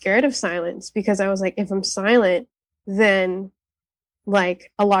very scared of silence because I was like, if I'm silent, then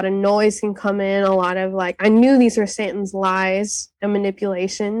like a lot of noise can come in, a lot of like, I knew these were Satan's lies and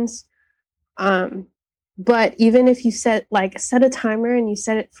manipulations. But even if you set a timer and you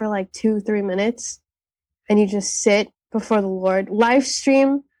set it for like 2-3 minutes and you just sit before the Lord, live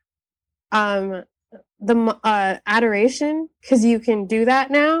stream, the adoration, because you can do that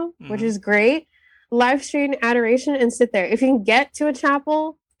now, which is great. Live stream adoration and sit there. If you can get to a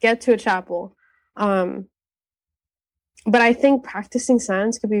chapel, get to a chapel. But I think practicing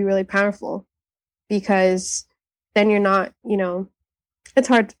silence could be really powerful because then you're not, it's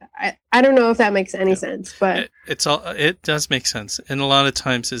hard. I don't know if that makes any sense, but it does make sense. And a lot of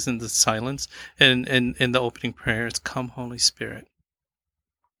times is in the silence and in the opening prayer, it's come Holy Spirit.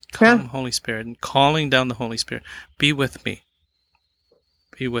 Come Holy Spirit, and calling down the Holy Spirit. Be with me.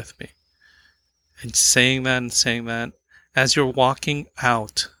 Be with me. And saying that as you're walking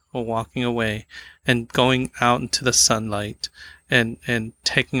out or walking away and going out into the sunlight and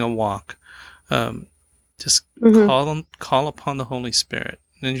taking a walk, just call upon the Holy Spirit.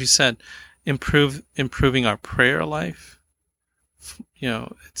 And as you said, improving our prayer life.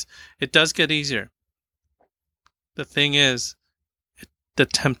 It does get easier. The thing is, the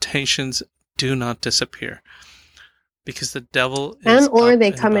temptations do not disappear because the devil is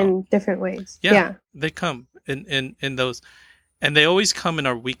they come in different ways. Yeah. They come in those, and they always come in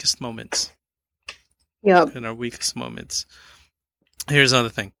our weakest moments. Yep. In our weakest moments. Here's another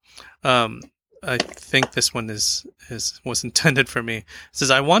thing. I think this one was intended for me. It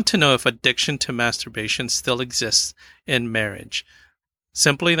says, I want to know if addiction to masturbation still exists in marriage.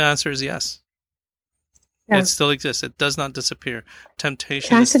 Simply, the answer is yes. Yeah. It still exists. It does not disappear. Temptation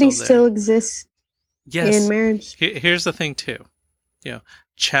Chastity is still there. exists in marriage. Here's the thing too.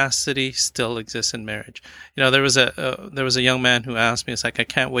 Chastity still exists in marriage. There was a young man who asked me, it's like, I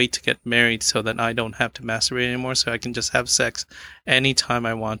can't wait to get married so that I don't have to masturbate anymore, so I can just have sex anytime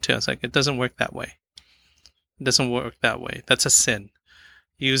I want to. It's like, it doesn't work that way. It doesn't work that way. That's a sin.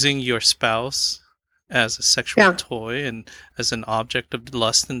 Using your spouse as a sexual toy and as an object of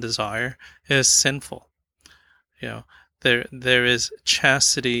lust and desire is sinful. There is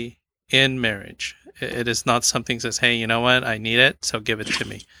chastity in marriage. It is not something that says, hey, you know what? I need it, so give it to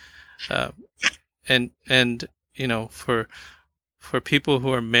me. And for people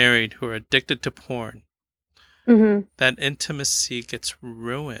who are married, who are addicted to porn, that intimacy gets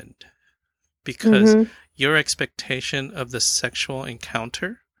ruined because your expectation of the sexual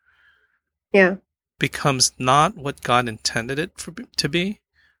encounter becomes not what God intended it to be,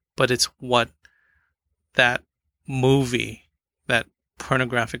 but it's what that movie, that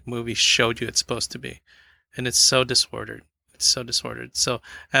pornographic movie showed you it's supposed to be. And it's so disordered. It's so disordered. So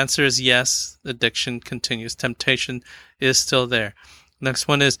answer is yes, addiction continues. Temptation is still there. Next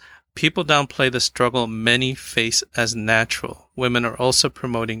one is, people downplay the struggle many face as natural. Women are also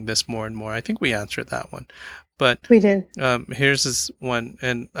promoting this more and more. I think we answered that one. But we did. Here's this one,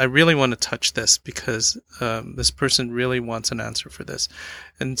 and I really want to touch this because this person really wants an answer for this.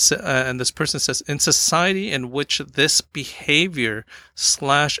 And this person says, in society in which this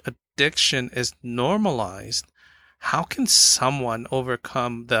behavior/addiction is normalized, how can someone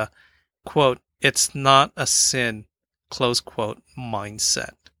overcome the, quote, it's not a sin, close quote,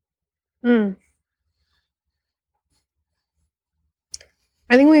 mindset? I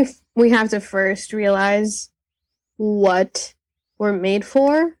think we have to first realize what we're made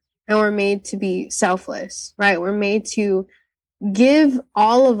for, and we're made to be selfless, right? We're made to give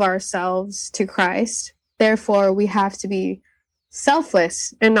all of ourselves to Christ. Therefore, we have to be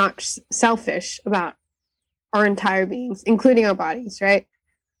selfless and not selfish about our entire beings, including our bodies, right?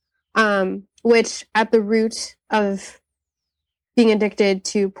 Which at the root of being addicted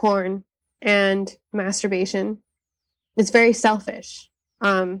to porn and masturbation, it's very selfish.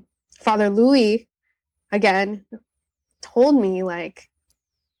 Father Louis, again, told me, like,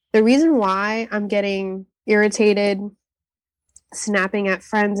 the reason why I'm getting irritated, snapping at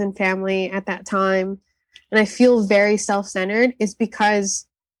friends and family at that time, and I feel very self-centered, is because,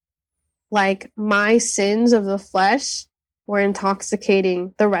 like, my sins of the flesh were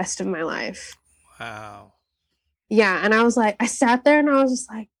intoxicating the rest of my life. Wow. Yeah, and I was like, I sat there and I was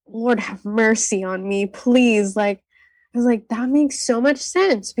just like, Lord, have mercy on me, please. Like, I was like, that makes so much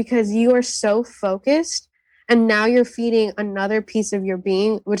sense, because you are so focused, and now you're feeding another piece of your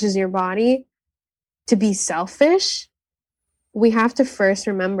being, which is your body, to be selfish. We have to first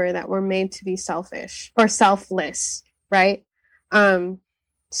remember that we're made to be selfish or selfless, right?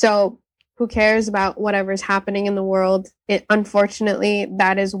 So who cares about whatever's happening in the world? Unfortunately,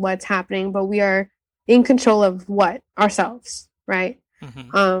 that is what's happening, but we are in control of what? Ourselves, right?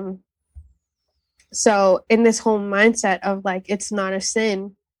 So in this whole mindset of, like, it's not a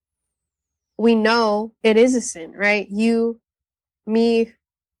sin, we know it is a sin, right? You, me,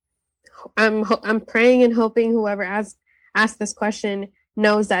 I'm praying and hoping whoever asked this question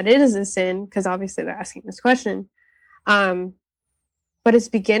knows that it is a sin, because obviously they're asking this question. But it's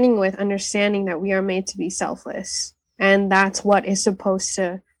beginning with understanding that we are made to be selfless, and that's what is supposed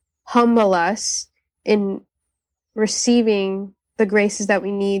to humble us in receiving the graces that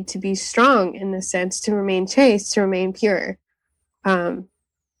we need to be strong, in the sense to remain chaste, to remain pure.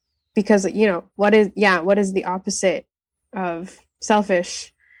 Because, you know, what is the opposite of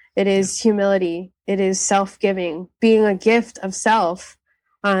selfish? It is humility. It is self-giving, being a gift of self.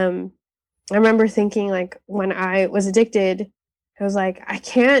 I remember thinking, like, when I was addicted, I was like, I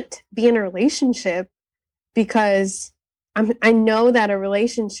can't be in a relationship, because I know that a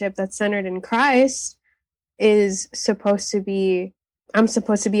relationship that's centered in Christ is supposed to be, I'm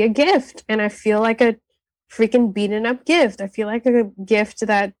supposed to be a gift, and I feel like a freaking beaten up gift. I feel like a gift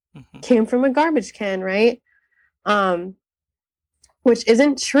that came from a garbage can, right? Which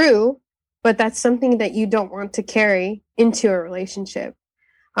isn't true, but that's something that you don't want to carry into a relationship.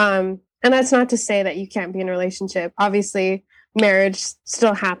 And that's not to say that you can't be in a relationship. Obviously, marriage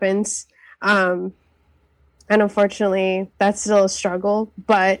still happens. And unfortunately, that's still a struggle,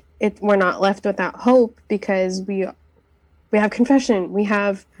 but we're not left without hope, because we have confession, we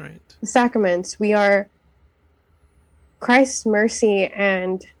have the sacraments, we are Christ's mercy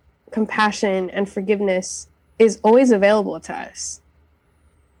and compassion and forgiveness is always available to us.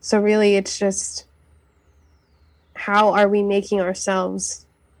 So really, it's just, how are we making ourselves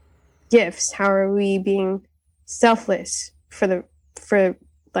gifts? How are we being selfless for to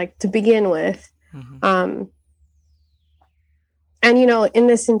begin with? And, you know, in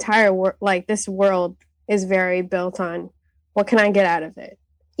this entire this world is very built on, what can I get out of it?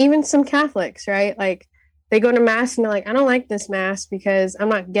 Even some Catholics, right? Like, they go to mass and they're like, I don't like this mass because I'm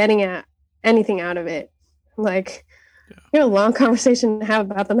not getting anything out of it. Like, you know, a long conversation to have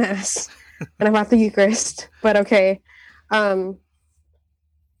about the mass and about the Eucharist, but okay. So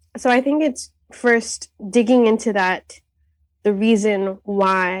I think it's first digging into that, the reason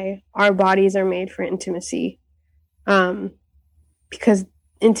why our bodies are made for intimacy. Because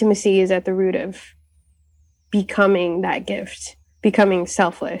intimacy is at the root of becoming that gift, becoming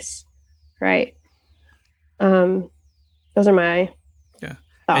selfless, right? Those are my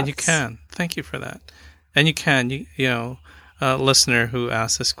thoughts. And you can. Thank you for that. And you can. Listener who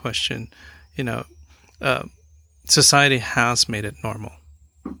asked this question, society has made it normal,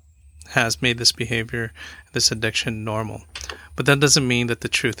 has made this behavior, this addiction normal. But that doesn't mean that the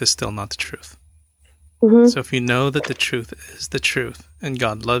truth is still not the truth. Mm-hmm. So if you know that the truth is the truth and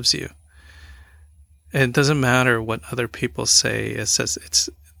God loves you, and it doesn't matter what other people say, it says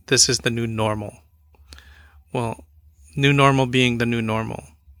this is the new normal. Well, new normal being the new normal,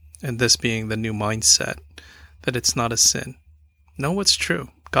 and this being the new mindset, that it's not a sin. Know what's true.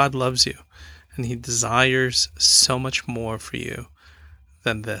 God loves you, and He desires so much more for you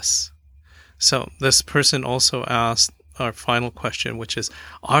than this. So this person also asked our final question, which is,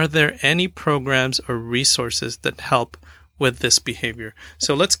 are there any programs or resources that help with this behavior?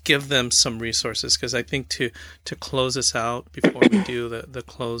 So let's give them some resources, because I think to close this out before we do the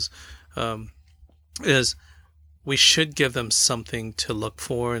close, is we should give them something to look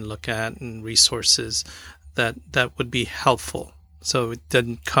for and look at, and resources that would be helpful. So it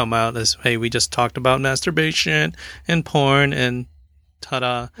didn't come out as, hey, we just talked about masturbation and porn and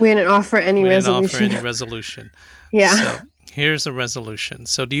ta-da. We didn't offer any resolution. Yeah. So here's a resolution.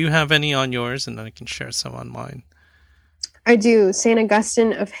 So do you have any on yours? And then I can share some on mine. I do. St.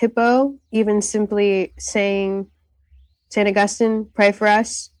 Augustine of Hippo, even simply saying, St. Augustine, pray for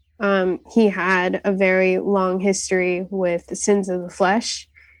us. He had a very long history with the sins of the flesh,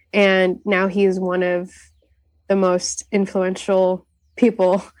 and now he is one of the most influential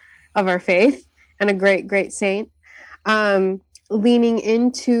people of our faith and a great, great saint. Leaning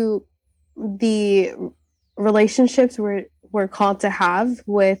into the relationships we're called to have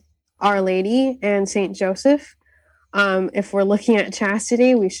with Our Lady and Saint Joseph. If we're looking at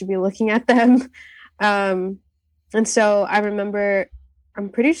chastity, we should be looking at them. And so I remember, I'm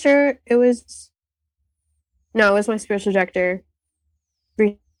pretty sure it was my spiritual director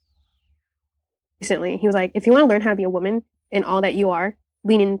recently. He was like, if you want to learn how to be a woman in all that you are,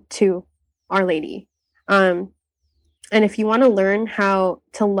 lean into Our Lady. And if you want to learn how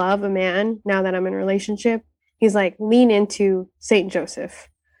to love a man now that I'm in a relationship, he's like, lean into Saint Joseph.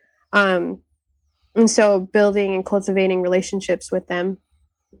 And so building and cultivating relationships with them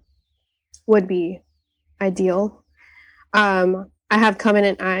would be ideal. I have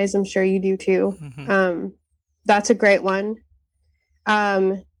Covenant Eyes. I'm sure you do too. Mm-hmm. That's a great one.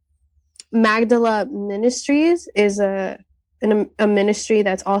 Magdala Ministries is a ministry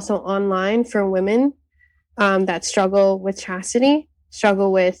that's also online for women that struggle with chastity,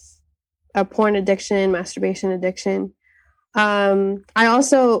 struggle with a porn addiction, masturbation addiction. I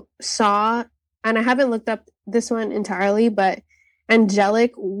also saw, and I haven't looked up this one entirely, but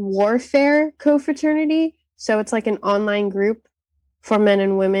Angelic Warfare Co-Fraternity. So it's like an online group for men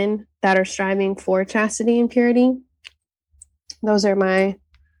and women that are striving for chastity and purity. Those are my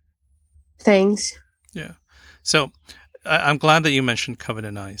things. Yeah. So I'm glad that you mentioned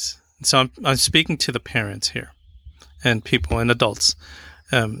Covenant Eyes. So I'm speaking to the parents here and people and adults.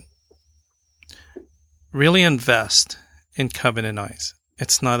 Really invest in Covenant Eyes.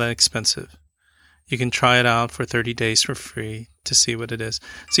 It's not that expensive. You can try it out for 30 days for free to see what it is.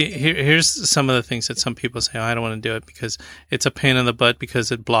 See, here's some of the things that some people say, I don't want to do it because it's a pain in the butt because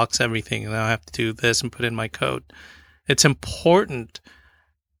it blocks everything and I have to do this and put in my code. It's important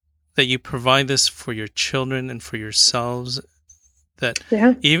that you provide this for your children and for yourselves. That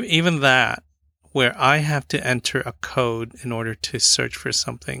even that, where I have to enter a code in order to search for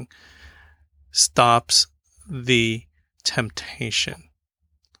something, stops the temptation.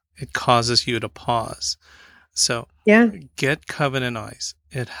 It causes you to pause. So get Covenant Eyes.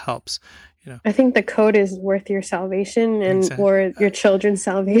 It helps. I think the code is worth your salvation and or your children's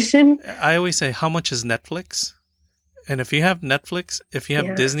salvation. I always say, how much is Netflix? And if you have Netflix, if you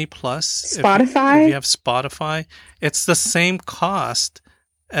have Disney Plus, Spotify, if you have Spotify, it's the same cost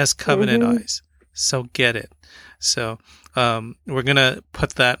as Covenant Eyes. So get it. So we're gonna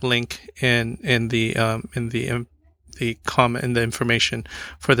put that link in the comment, in the information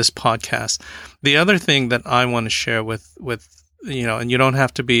for this podcast. The other thing that I want to share with and you don't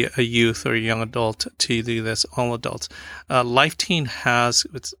have to be a youth or a young adult to do this. All adults. Life Teen has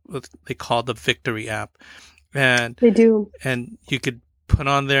what they call the Victory app. And they do. And you could put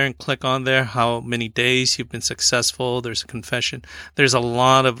on there and click on there how many days you've been successful. There's a confession. There's a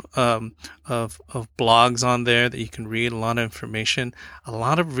lot of blogs on there that you can read, a lot of information, a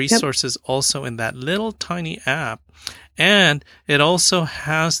lot of resources also in that little tiny app. And it also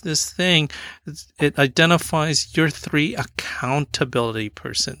has this thing. It identifies your 3 accountability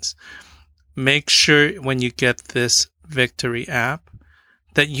persons. Make sure when you get this Victory app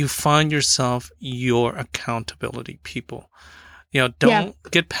that you find yourself your accountability people. Don't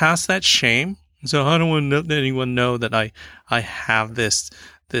get past that shame. So I don't want to let anyone know that I have this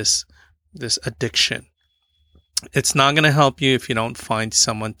addiction. It's not going to help you if you don't find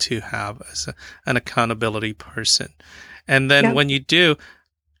someone to have as an accountability person. And then when you do,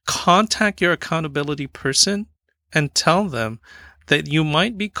 contact your accountability person and tell them that you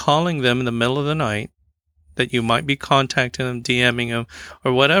might be calling them in the middle of the night, that you might be contacting them, DMing them,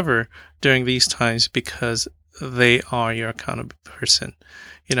 or whatever during these times because they are your accountable person.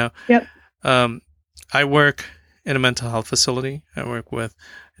 I work in a mental health facility. I work with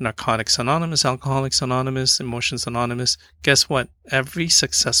Narcotics Anonymous, Alcoholics Anonymous, Emotions Anonymous. Guess what? Every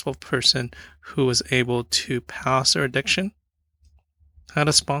successful person who was able to pass their addiction had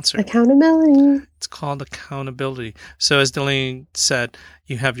a sponsor. Accountability. It's called accountability. So as Delaney said,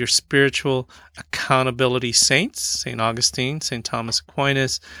 you have your spiritual accountability saints, St. Augustine, St. Thomas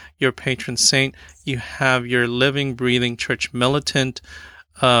Aquinas, your patron saint. You have your living, breathing church militant,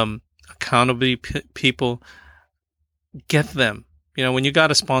 accountability people. Get them. When you got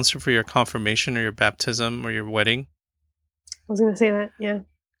a sponsor for your confirmation or your baptism or your wedding. I was going to say that, yeah.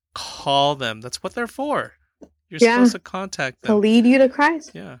 Call them. That's what they're for. You're supposed to contact them. To lead you to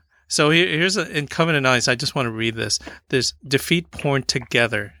Christ. Yeah. So here's in Covenant Eyes, I just want to read this. There's defeat porn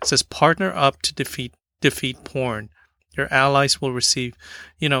together. It says partner up to defeat porn. Your allies will receive,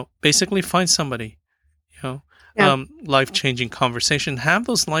 basically find somebody, life-changing conversation. Have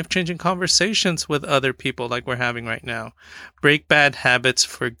those life-changing conversations with other people like we're having right now. Break bad habits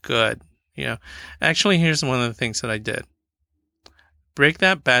for good. Actually, here's one of the things that I did. Break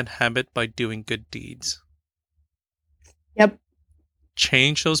that bad habit by doing good deeds. Yep.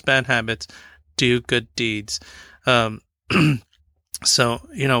 Change those bad habits. Do good deeds. So,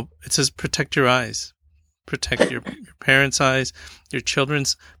 it says protect your eyes. Protect your parents' eyes. Your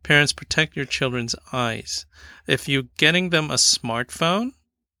children's parents, protect your children's eyes. If you're getting them a smartphone,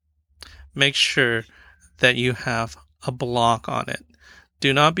 make sure that you have a block on it.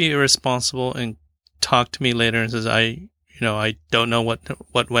 Do not be irresponsible and talk to me later and says, I don't know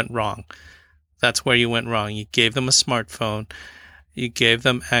what went wrong. That's where you went wrong. You gave them a smartphone. You gave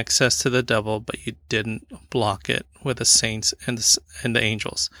them access to the devil, but you didn't block it with the saints and the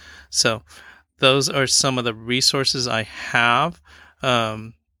angels. So those are some of the resources I have.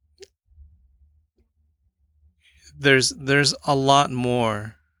 There's a lot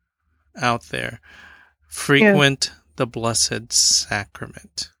more out there. Frequent the Blessed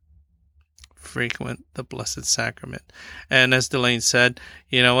Sacrament. Frequent the Blessed Sacrament. And as Delane said,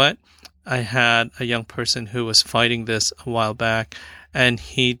 you know what? I had a young person who was fighting this a while back, and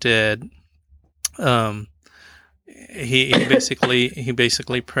he did. He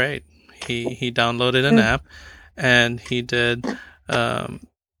basically prayed. He downloaded an app, and he did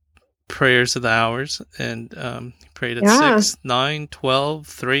prayers of the hours, and he prayed at 6, 9, 12,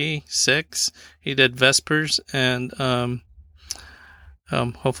 3, 6. He did Vespers, and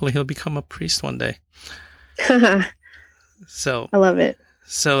hopefully he'll become a priest one day. So I love it.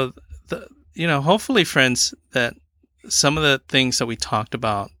 So hopefully, friends, that some of the things that we talked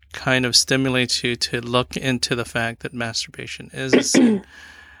about kind of stimulates you to look into the fact that masturbation is a sin,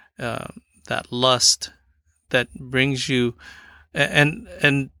 that lust that brings you,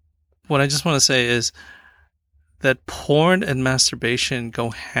 and what I just want to say is that porn and masturbation go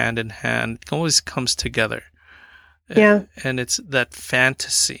hand in hand. It always comes together. Yeah. And it's that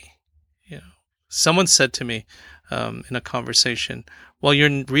fantasy. Someone said to me in a conversation, well,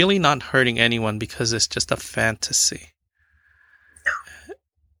 you're really not hurting anyone because it's just a fantasy.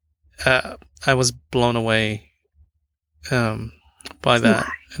 I was blown away by that.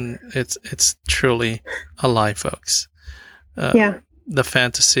 And it's truly a lie, folks. The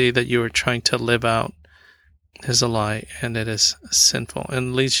fantasy that you are trying to live out is a lie, and it is sinful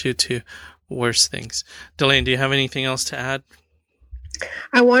and leads you to worse things. Delane, do you have anything else to add?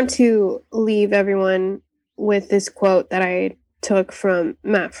 I want to leave everyone with this quote that I took from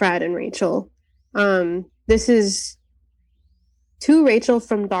Matt Fradd and Rachel. This is to Rachel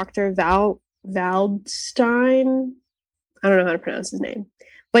from Dr. Waldstein. I don't know how to pronounce his name,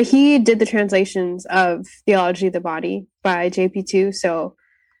 but he did the translations of Theology of the Body by JP2, so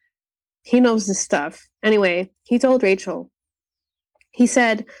he knows this stuff. Anyway, he told Rachel, he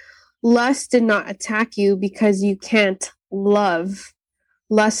said, lust did not attack you because you can't love.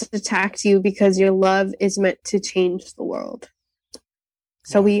 Lust attacked you because your love is meant to change the world.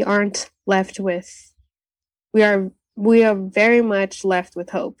 So we aren't left with, we are very much left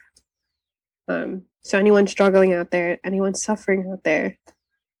with hope. So anyone struggling out there, anyone suffering out there,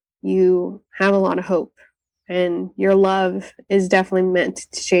 you have a lot of hope, and your love is definitely meant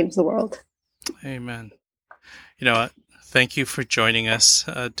to change the world. Amen. You know what? Thank you for joining us,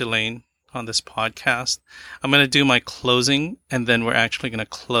 Delane, on this podcast. I'm going to do my closing, and then we're actually going to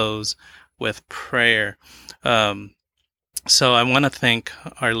close with prayer. So I want to thank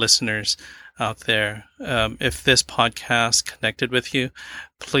our listeners out there. If this podcast connected with you,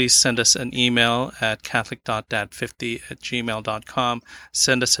 please send us an email at catholic.dad50@gmail.com.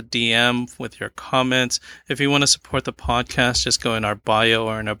 Send us a DM with your comments. If you want to support the podcast, just go in our bio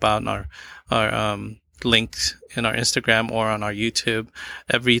or in about our links in our Instagram or on our YouTube.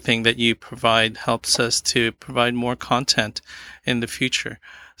 Everything that you provide helps us to provide more content in the future.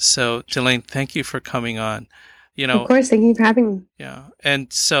 So, Delane, thank you for coming on. Of course, thank you for having me. Yeah.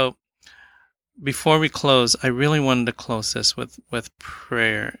 And so before we close, I really wanted to close this with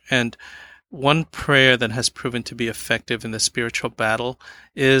prayer. And one prayer that has proven to be effective in the spiritual battle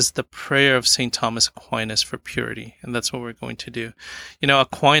is the prayer of St. Thomas Aquinas for purity. And that's what we're going to do.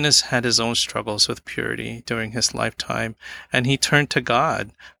 Aquinas had his own struggles with purity during his lifetime, and he turned to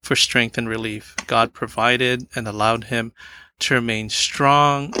God for strength and relief. God provided and allowed him to remain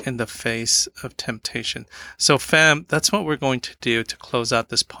strong in the face of temptation. So, fam, that's what we're going to do to close out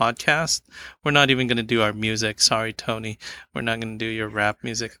this podcast. We're not even going to do our music. Sorry, Tony. We're not going to do your rap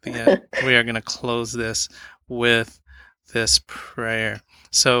music at the end. We are going to close this with this prayer.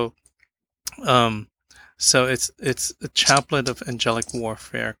 So it's a chaplet of angelic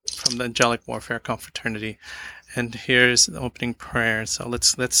warfare from the Angelic Warfare Confraternity. And here's the opening prayer. So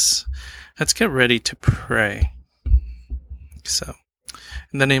let's get ready to pray. So,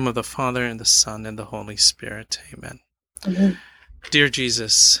 in the name of the Father, and the Son, and the Holy Spirit, amen. Amen. Dear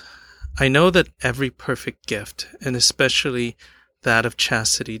Jesus, I know that every perfect gift, and especially that of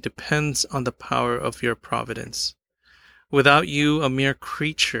chastity, depends on the power of your providence. Without you, a mere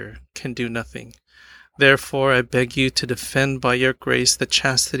creature can do nothing. Therefore, I beg you to defend by your grace the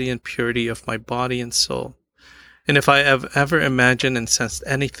chastity and purity of my body and soul. And if I have ever imagined and sensed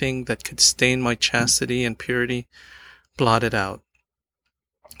anything that could stain my chastity and purity, blot it out.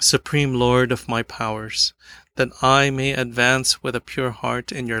 Supreme Lord of my powers, that I may advance with a pure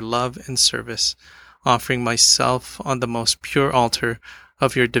heart in your love and service, offering myself on the most pure altar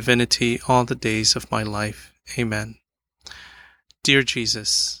of your divinity all the days of my life. Amen. Dear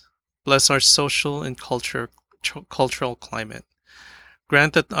Jesus, bless our social and cultural climate.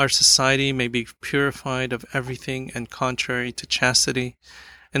 Grant that our society may be purified of everything and contrary to chastity,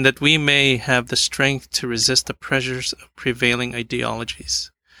 and that we may have the strength to resist the pressures of prevailing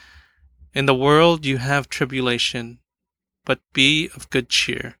ideologies. In the world you have tribulation, but be of good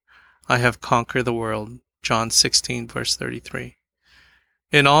cheer. I have conquered the world. John 16, verse 33.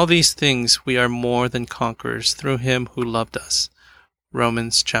 In all these things we are more than conquerors through him who loved us.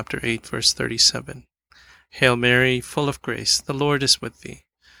 Romans chapter 8, verse 37. Hail Mary, full of grace, the Lord is with thee.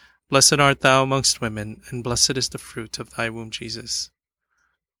 Blessed art thou amongst women, and blessed is the fruit of thy womb, Jesus.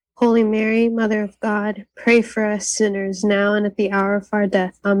 Holy Mary, Mother of God, pray for us sinners now and at the hour of our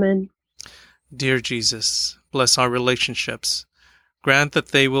death. Amen. Dear Jesus, bless our relationships. Grant that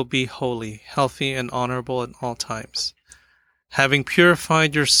they will be holy, healthy, and honorable at all times. Having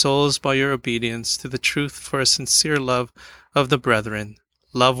purified your souls by your obedience to the truth for a sincere love of the brethren,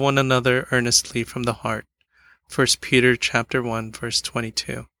 love one another earnestly from the heart. 1 Peter chapter 1, verse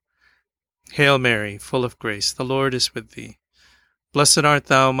 22. Hail Mary, full of grace, the Lord is with thee. Blessed art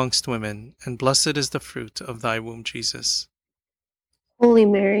thou amongst women, and blessed is the fruit of thy womb, Jesus. Holy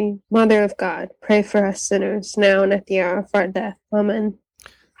Mary, Mother of God, pray for us sinners, now and at the hour of our death. Amen.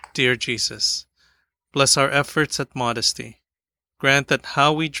 Dear Jesus, bless our efforts at modesty. Grant that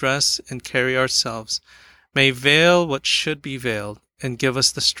how we dress and carry ourselves may veil what should be veiled, and give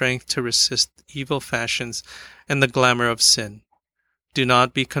us the strength to resist evil fashions and the glamour of sin. Do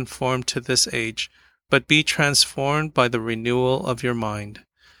not be conformed to this age, but be transformed by the renewal of your mind.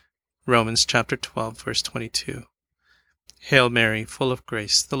 Romans chapter 12, verse 22. Hail Mary, full of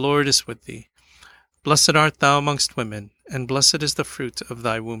grace, the Lord is with thee. Blessed art thou amongst women, and blessed is the fruit of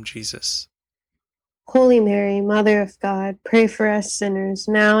thy womb, Jesus. Holy Mary, Mother of God, pray for us sinners,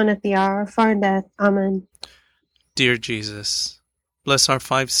 now and at the hour of our death. Amen. Dear Jesus, bless our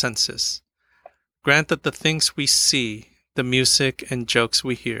five senses. Grant that the things we see, the music and jokes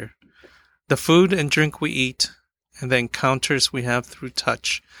we hear, the food and drink we eat, and the encounters we have through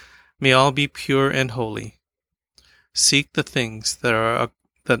touch, may all be pure and holy. Seek the things that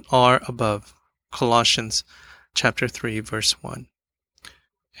are above. Colossians chapter 3, verse 1.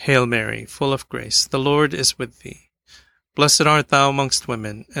 Hail Mary, full of grace, the Lord is with thee. Blessed art thou amongst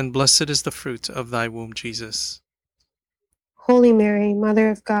women, and blessed is the fruit of thy womb, Jesus. Holy Mary, Mother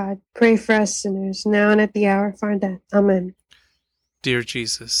of God, pray for us sinners, now and at the hour of our death. Amen. Dear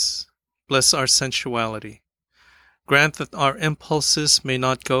Jesus, bless our sensuality. Grant that our impulses may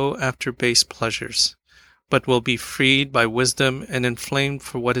not go after base pleasures, but will be freed by wisdom and inflamed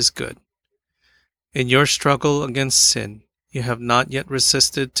for what is good. In your struggle against sin, you have not yet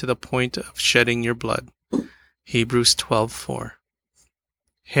resisted to the point of shedding your blood. Hebrews 12:4.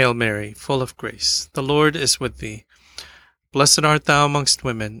 Hail Mary, full of grace, the Lord is with thee. Blessed art thou amongst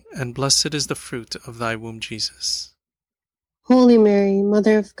women, and blessed is the fruit of thy womb, Jesus. Holy Mary,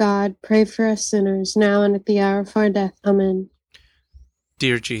 Mother of God, pray for us sinners, now and at the hour of our death. Amen.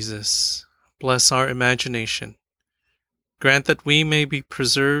 Dear Jesus, bless our imagination. Grant that we may be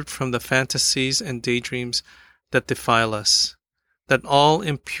preserved from the fantasies and daydreams that defile us, that all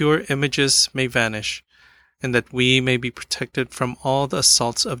impure images may vanish, and that we may be protected from all the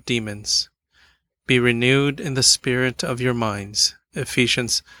assaults of demons. Be renewed in the spirit of your minds.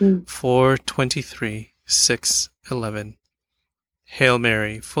 Ephesians 4:23, 6:11. Hail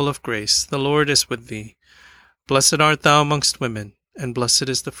Mary, full of grace, the Lord is with thee. Blessed art thou amongst women, and blessed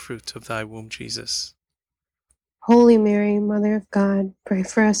is the fruit of thy womb, Jesus. Holy Mary, Mother of God, pray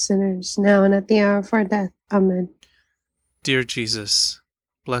for us sinners, now and at the hour of our death. Amen. Dear Jesus,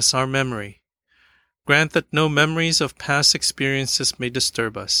 bless our memory. Grant that no memories of past experiences may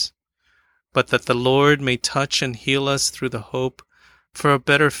disturb us, but that the Lord may touch and heal us through the hope for a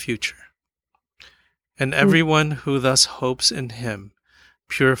better future. And everyone who thus hopes in him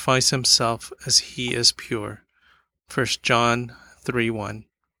purifies himself as he is pure. 1 John 3:1.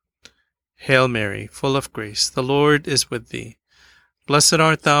 Hail Mary, full of grace, the Lord is with thee. Blessed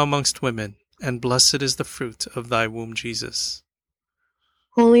art thou amongst women, and blessed is the fruit of thy womb, Jesus.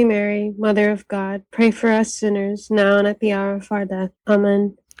 Holy Mary, Mother of God, pray for us sinners, now and at the hour of our death.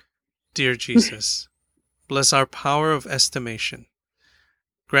 Amen. Dear Jesus, bless our power of estimation.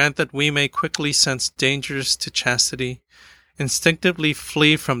 Grant that we may quickly sense dangers to chastity, instinctively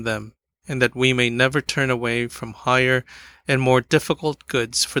flee from them, and that we may never turn away from higher and more difficult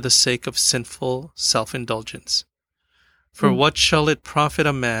goods for the sake of sinful self-indulgence. For what shall it profit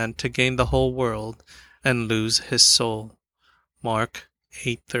a man to gain the whole world and lose his soul? Mark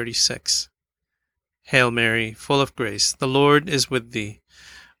 8:36. Hail Mary, full of grace, the Lord is with thee.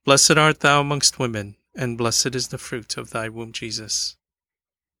 Blessed art thou amongst women, and blessed is the fruit of thy womb, Jesus.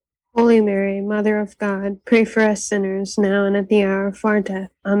 Holy Mary, Mother of God, pray for us sinners, now and at the hour of our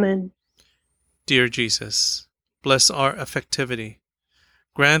death. Amen. Dear Jesus, bless our affectivity.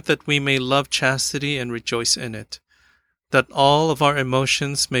 Grant that we may love chastity and rejoice in it, that all of our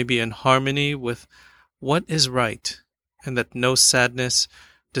emotions may be in harmony with what is right, and that no sadness,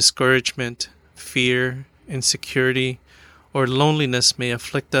 discouragement, fear, insecurity, or loneliness may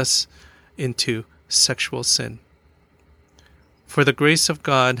afflict us into sexual sin. For the grace of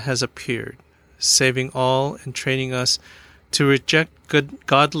God has appeared, saving all and training us to reject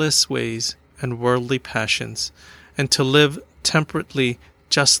godless ways and worldly passions, and to live temperately,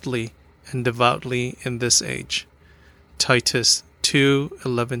 justly, and devoutly in this age. Titus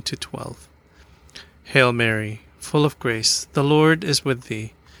 2:11-12. Hail Mary, full of grace, the Lord is with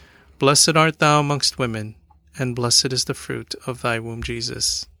thee. Blessed art thou amongst women, and blessed is the fruit of thy womb,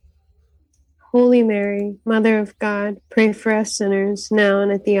 Jesus. Holy Mary, Mother of God, pray for us sinners, now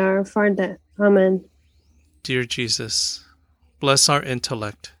and at the hour of our death. Amen. Dear Jesus, bless our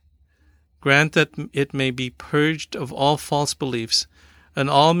intellect. Grant that it may be purged of all false beliefs and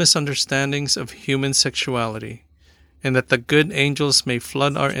all misunderstandings of human sexuality, and that the good angels may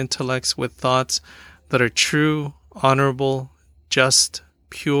flood our intellects with thoughts that are true, honorable, just,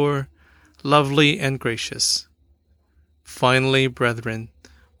 pure, lovely, and gracious. Finally, brethren,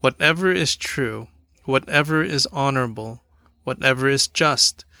 whatever is true, whatever is honorable, whatever is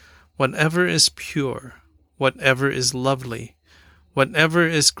just, whatever is pure, whatever is lovely, whatever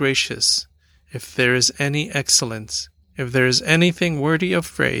is gracious, if there is any excellence, if there is anything worthy of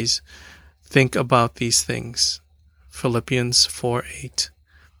praise, think about these things. Philippians 4:8.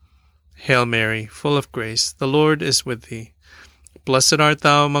 Hail Mary, full of grace, the Lord is with thee. Blessed art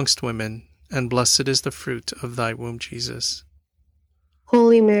thou amongst women, and blessed is the fruit of thy womb, Jesus.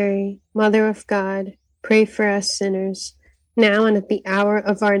 Holy Mary, Mother of God, pray for us sinners, now and at the hour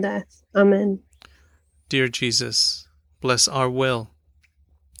of our death. Amen. Dear Jesus, bless our will.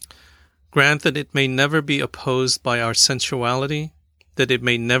 Grant that it may never be opposed by our sensuality, that it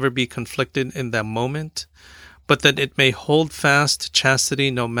may never be conflicted in that moment, but that it may hold fast to chastity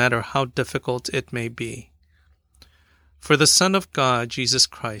no matter how difficult it may be. For the Son of God, Jesus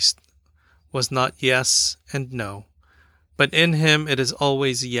Christ, was not yes and no, but in him it is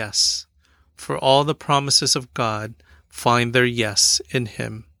always yes, for all the promises of God find their yes in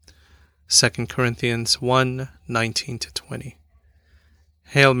him. 2 Corinthians 1:19-20.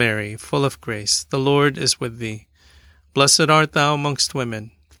 Hail Mary, full of grace, the Lord is with thee. Blessed art thou amongst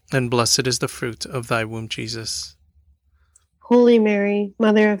women, and blessed is the fruit of thy womb, Jesus. Holy Mary,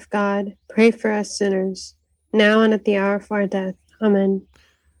 Mother of God, pray for us sinners, now and at the hour of our death. Amen.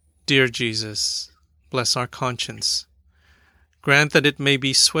 Dear Jesus, bless our conscience. Grant that it may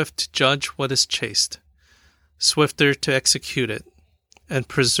be swift to judge what is chaste, swifter to execute it, and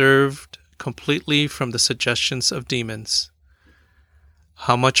preserved completely from the suggestions of demons.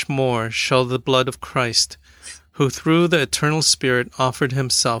 How much more shall the blood of Christ, who through the eternal Spirit offered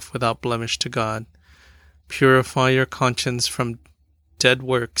himself without blemish to God, purify your conscience from dead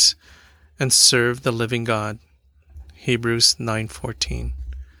works and serve the living God. Hebrews 9:14.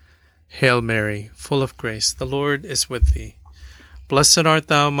 Hail Mary, full of grace, the Lord is with thee. Blessed art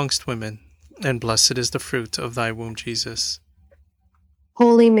thou amongst women, and blessed is the fruit of thy womb, Jesus.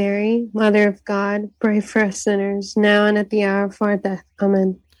 Holy Mary, Mother of God, pray for us sinners, now and at the hour of our death.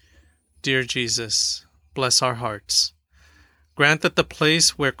 Amen. Dear Jesus, bless our hearts. Grant that the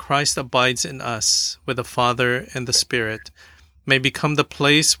place where Christ abides in us, with the Father and the Spirit, may become the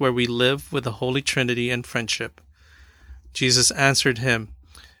place where we live with the Holy Trinity in friendship. Jesus answered him,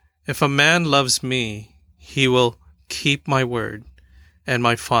 If a man loves me, he will keep my word, and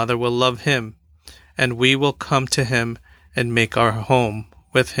my Father will love him, and we will come to him and make our home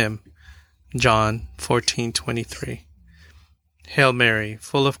with him. John 14:23. Hail Mary,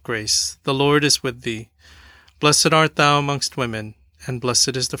 full of grace, the Lord is with thee. Blessed art thou amongst women, and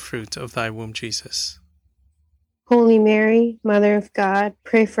blessed is the fruit of thy womb, Jesus. Holy Mary, Mother of God,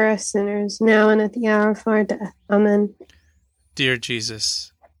 pray for us sinners, now and at the hour of our death. Amen. Dear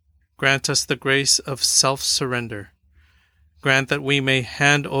Jesus, grant us the grace of self-surrender. Grant that we may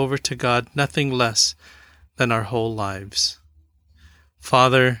hand over to God nothing less than our whole lives.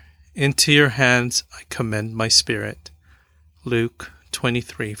 Father, into your hands I commend my spirit. Luke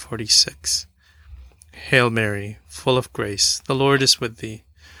 23:46. Hail Mary, full of grace, the Lord is with thee.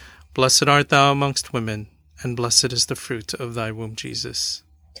 Blessed art thou amongst women, and blessed is the fruit of thy womb, Jesus.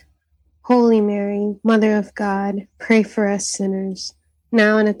 Holy Mary, Mother of God, pray for us sinners,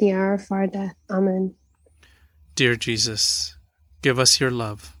 now and at the hour of our death. Amen. Dear Jesus, give us your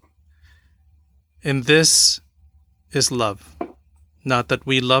love. In this is love, not that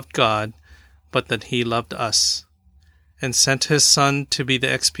we loved God, but that he loved us, and sent his Son to be the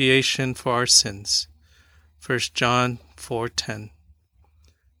expiation for our sins. 1 John 4:10.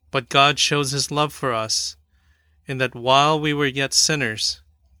 But God shows his love for us, in that while we were yet sinners,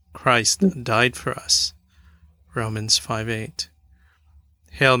 Christ died for us. Romans 5:8.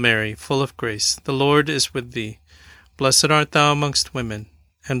 Hail Mary, full of grace, the Lord is with thee. Blessed art thou amongst women,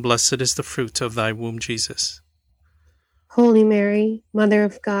 and blessed is the fruit of thy womb, Jesus. Holy Mary, Mother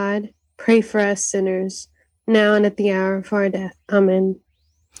of God, pray for us sinners, now and at the hour of our death. Amen.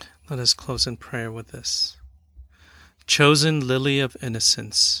 Let us close in prayer with this. Chosen lily of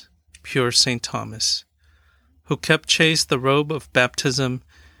innocence, pure St. Thomas, who kept chaste the robe of baptism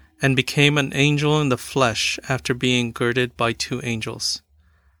and became an angel in the flesh after being girded by two angels,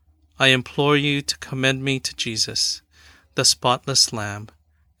 I implore you to commend me to Jesus, the spotless Lamb,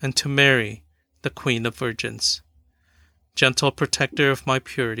 and to Mary, the Queen of Virgins. Gentle protector of my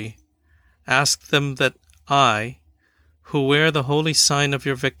purity, ask them that I, who wear the holy sign of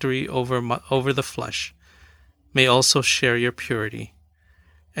your victory over the flesh, may also share your purity,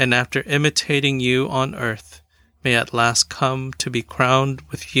 and after imitating you on earth, may at last come to be crowned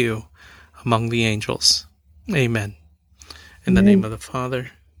with you among the angels. Amen. In the name of the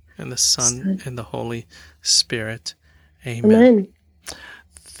Father, and the Son, and the Holy Spirit. Amen. Amen.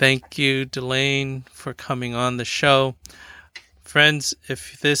 Thank you, Delane, for coming on the show. Friends,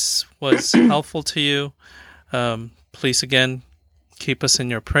 if this was helpful to you, please again, keep us in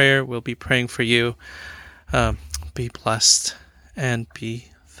your prayer. We'll be praying for you. Be blessed and be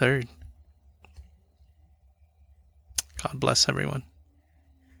third. God bless everyone.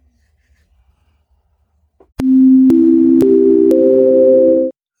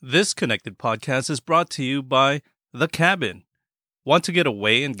 This Connected podcast is brought to you by The Cabin. Want to get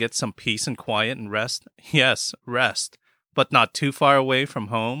away and get some peace and quiet and rest? Yes, rest, but not too far away from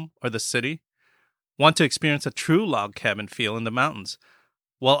home or the city? Want to experience a true log cabin feel in the mountains?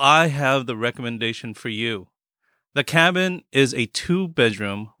 Well, I have the recommendation for you. The Cabin is a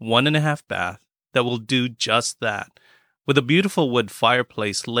 2-bedroom, 1.5 bath that will do just that. With a beautiful wood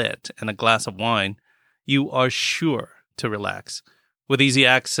fireplace lit and a glass of wine, you are sure to relax. With easy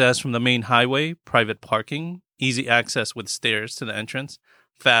access from the main highway, private parking, easy access with stairs to the entrance,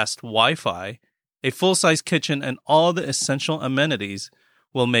 fast Wi-Fi, a full-size kitchen, and all the essential amenities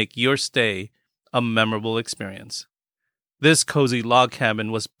will make your stay a memorable experience. This cozy log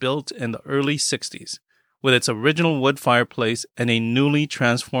cabin was built in the early 60s with its original wood fireplace and a newly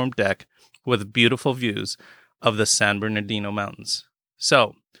transformed deck with beautiful views of the San Bernardino Mountains.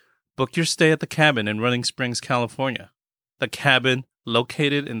 So, book your stay at the cabin in Running Springs, California. The cabin,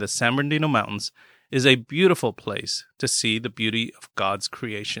 located in the San Bernardino Mountains, is a beautiful place to see the beauty of God's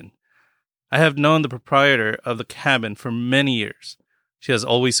creation. I have known the proprietor of the cabin for many years. She has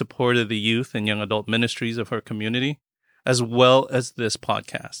always supported the youth and young adult ministries of her community, as well as this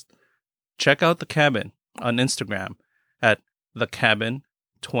podcast. Check out the cabin on Instagram at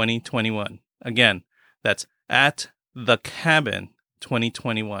thecabin2021. Again, that's at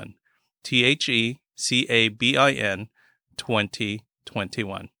thecabin2021. THECABIN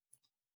 2021.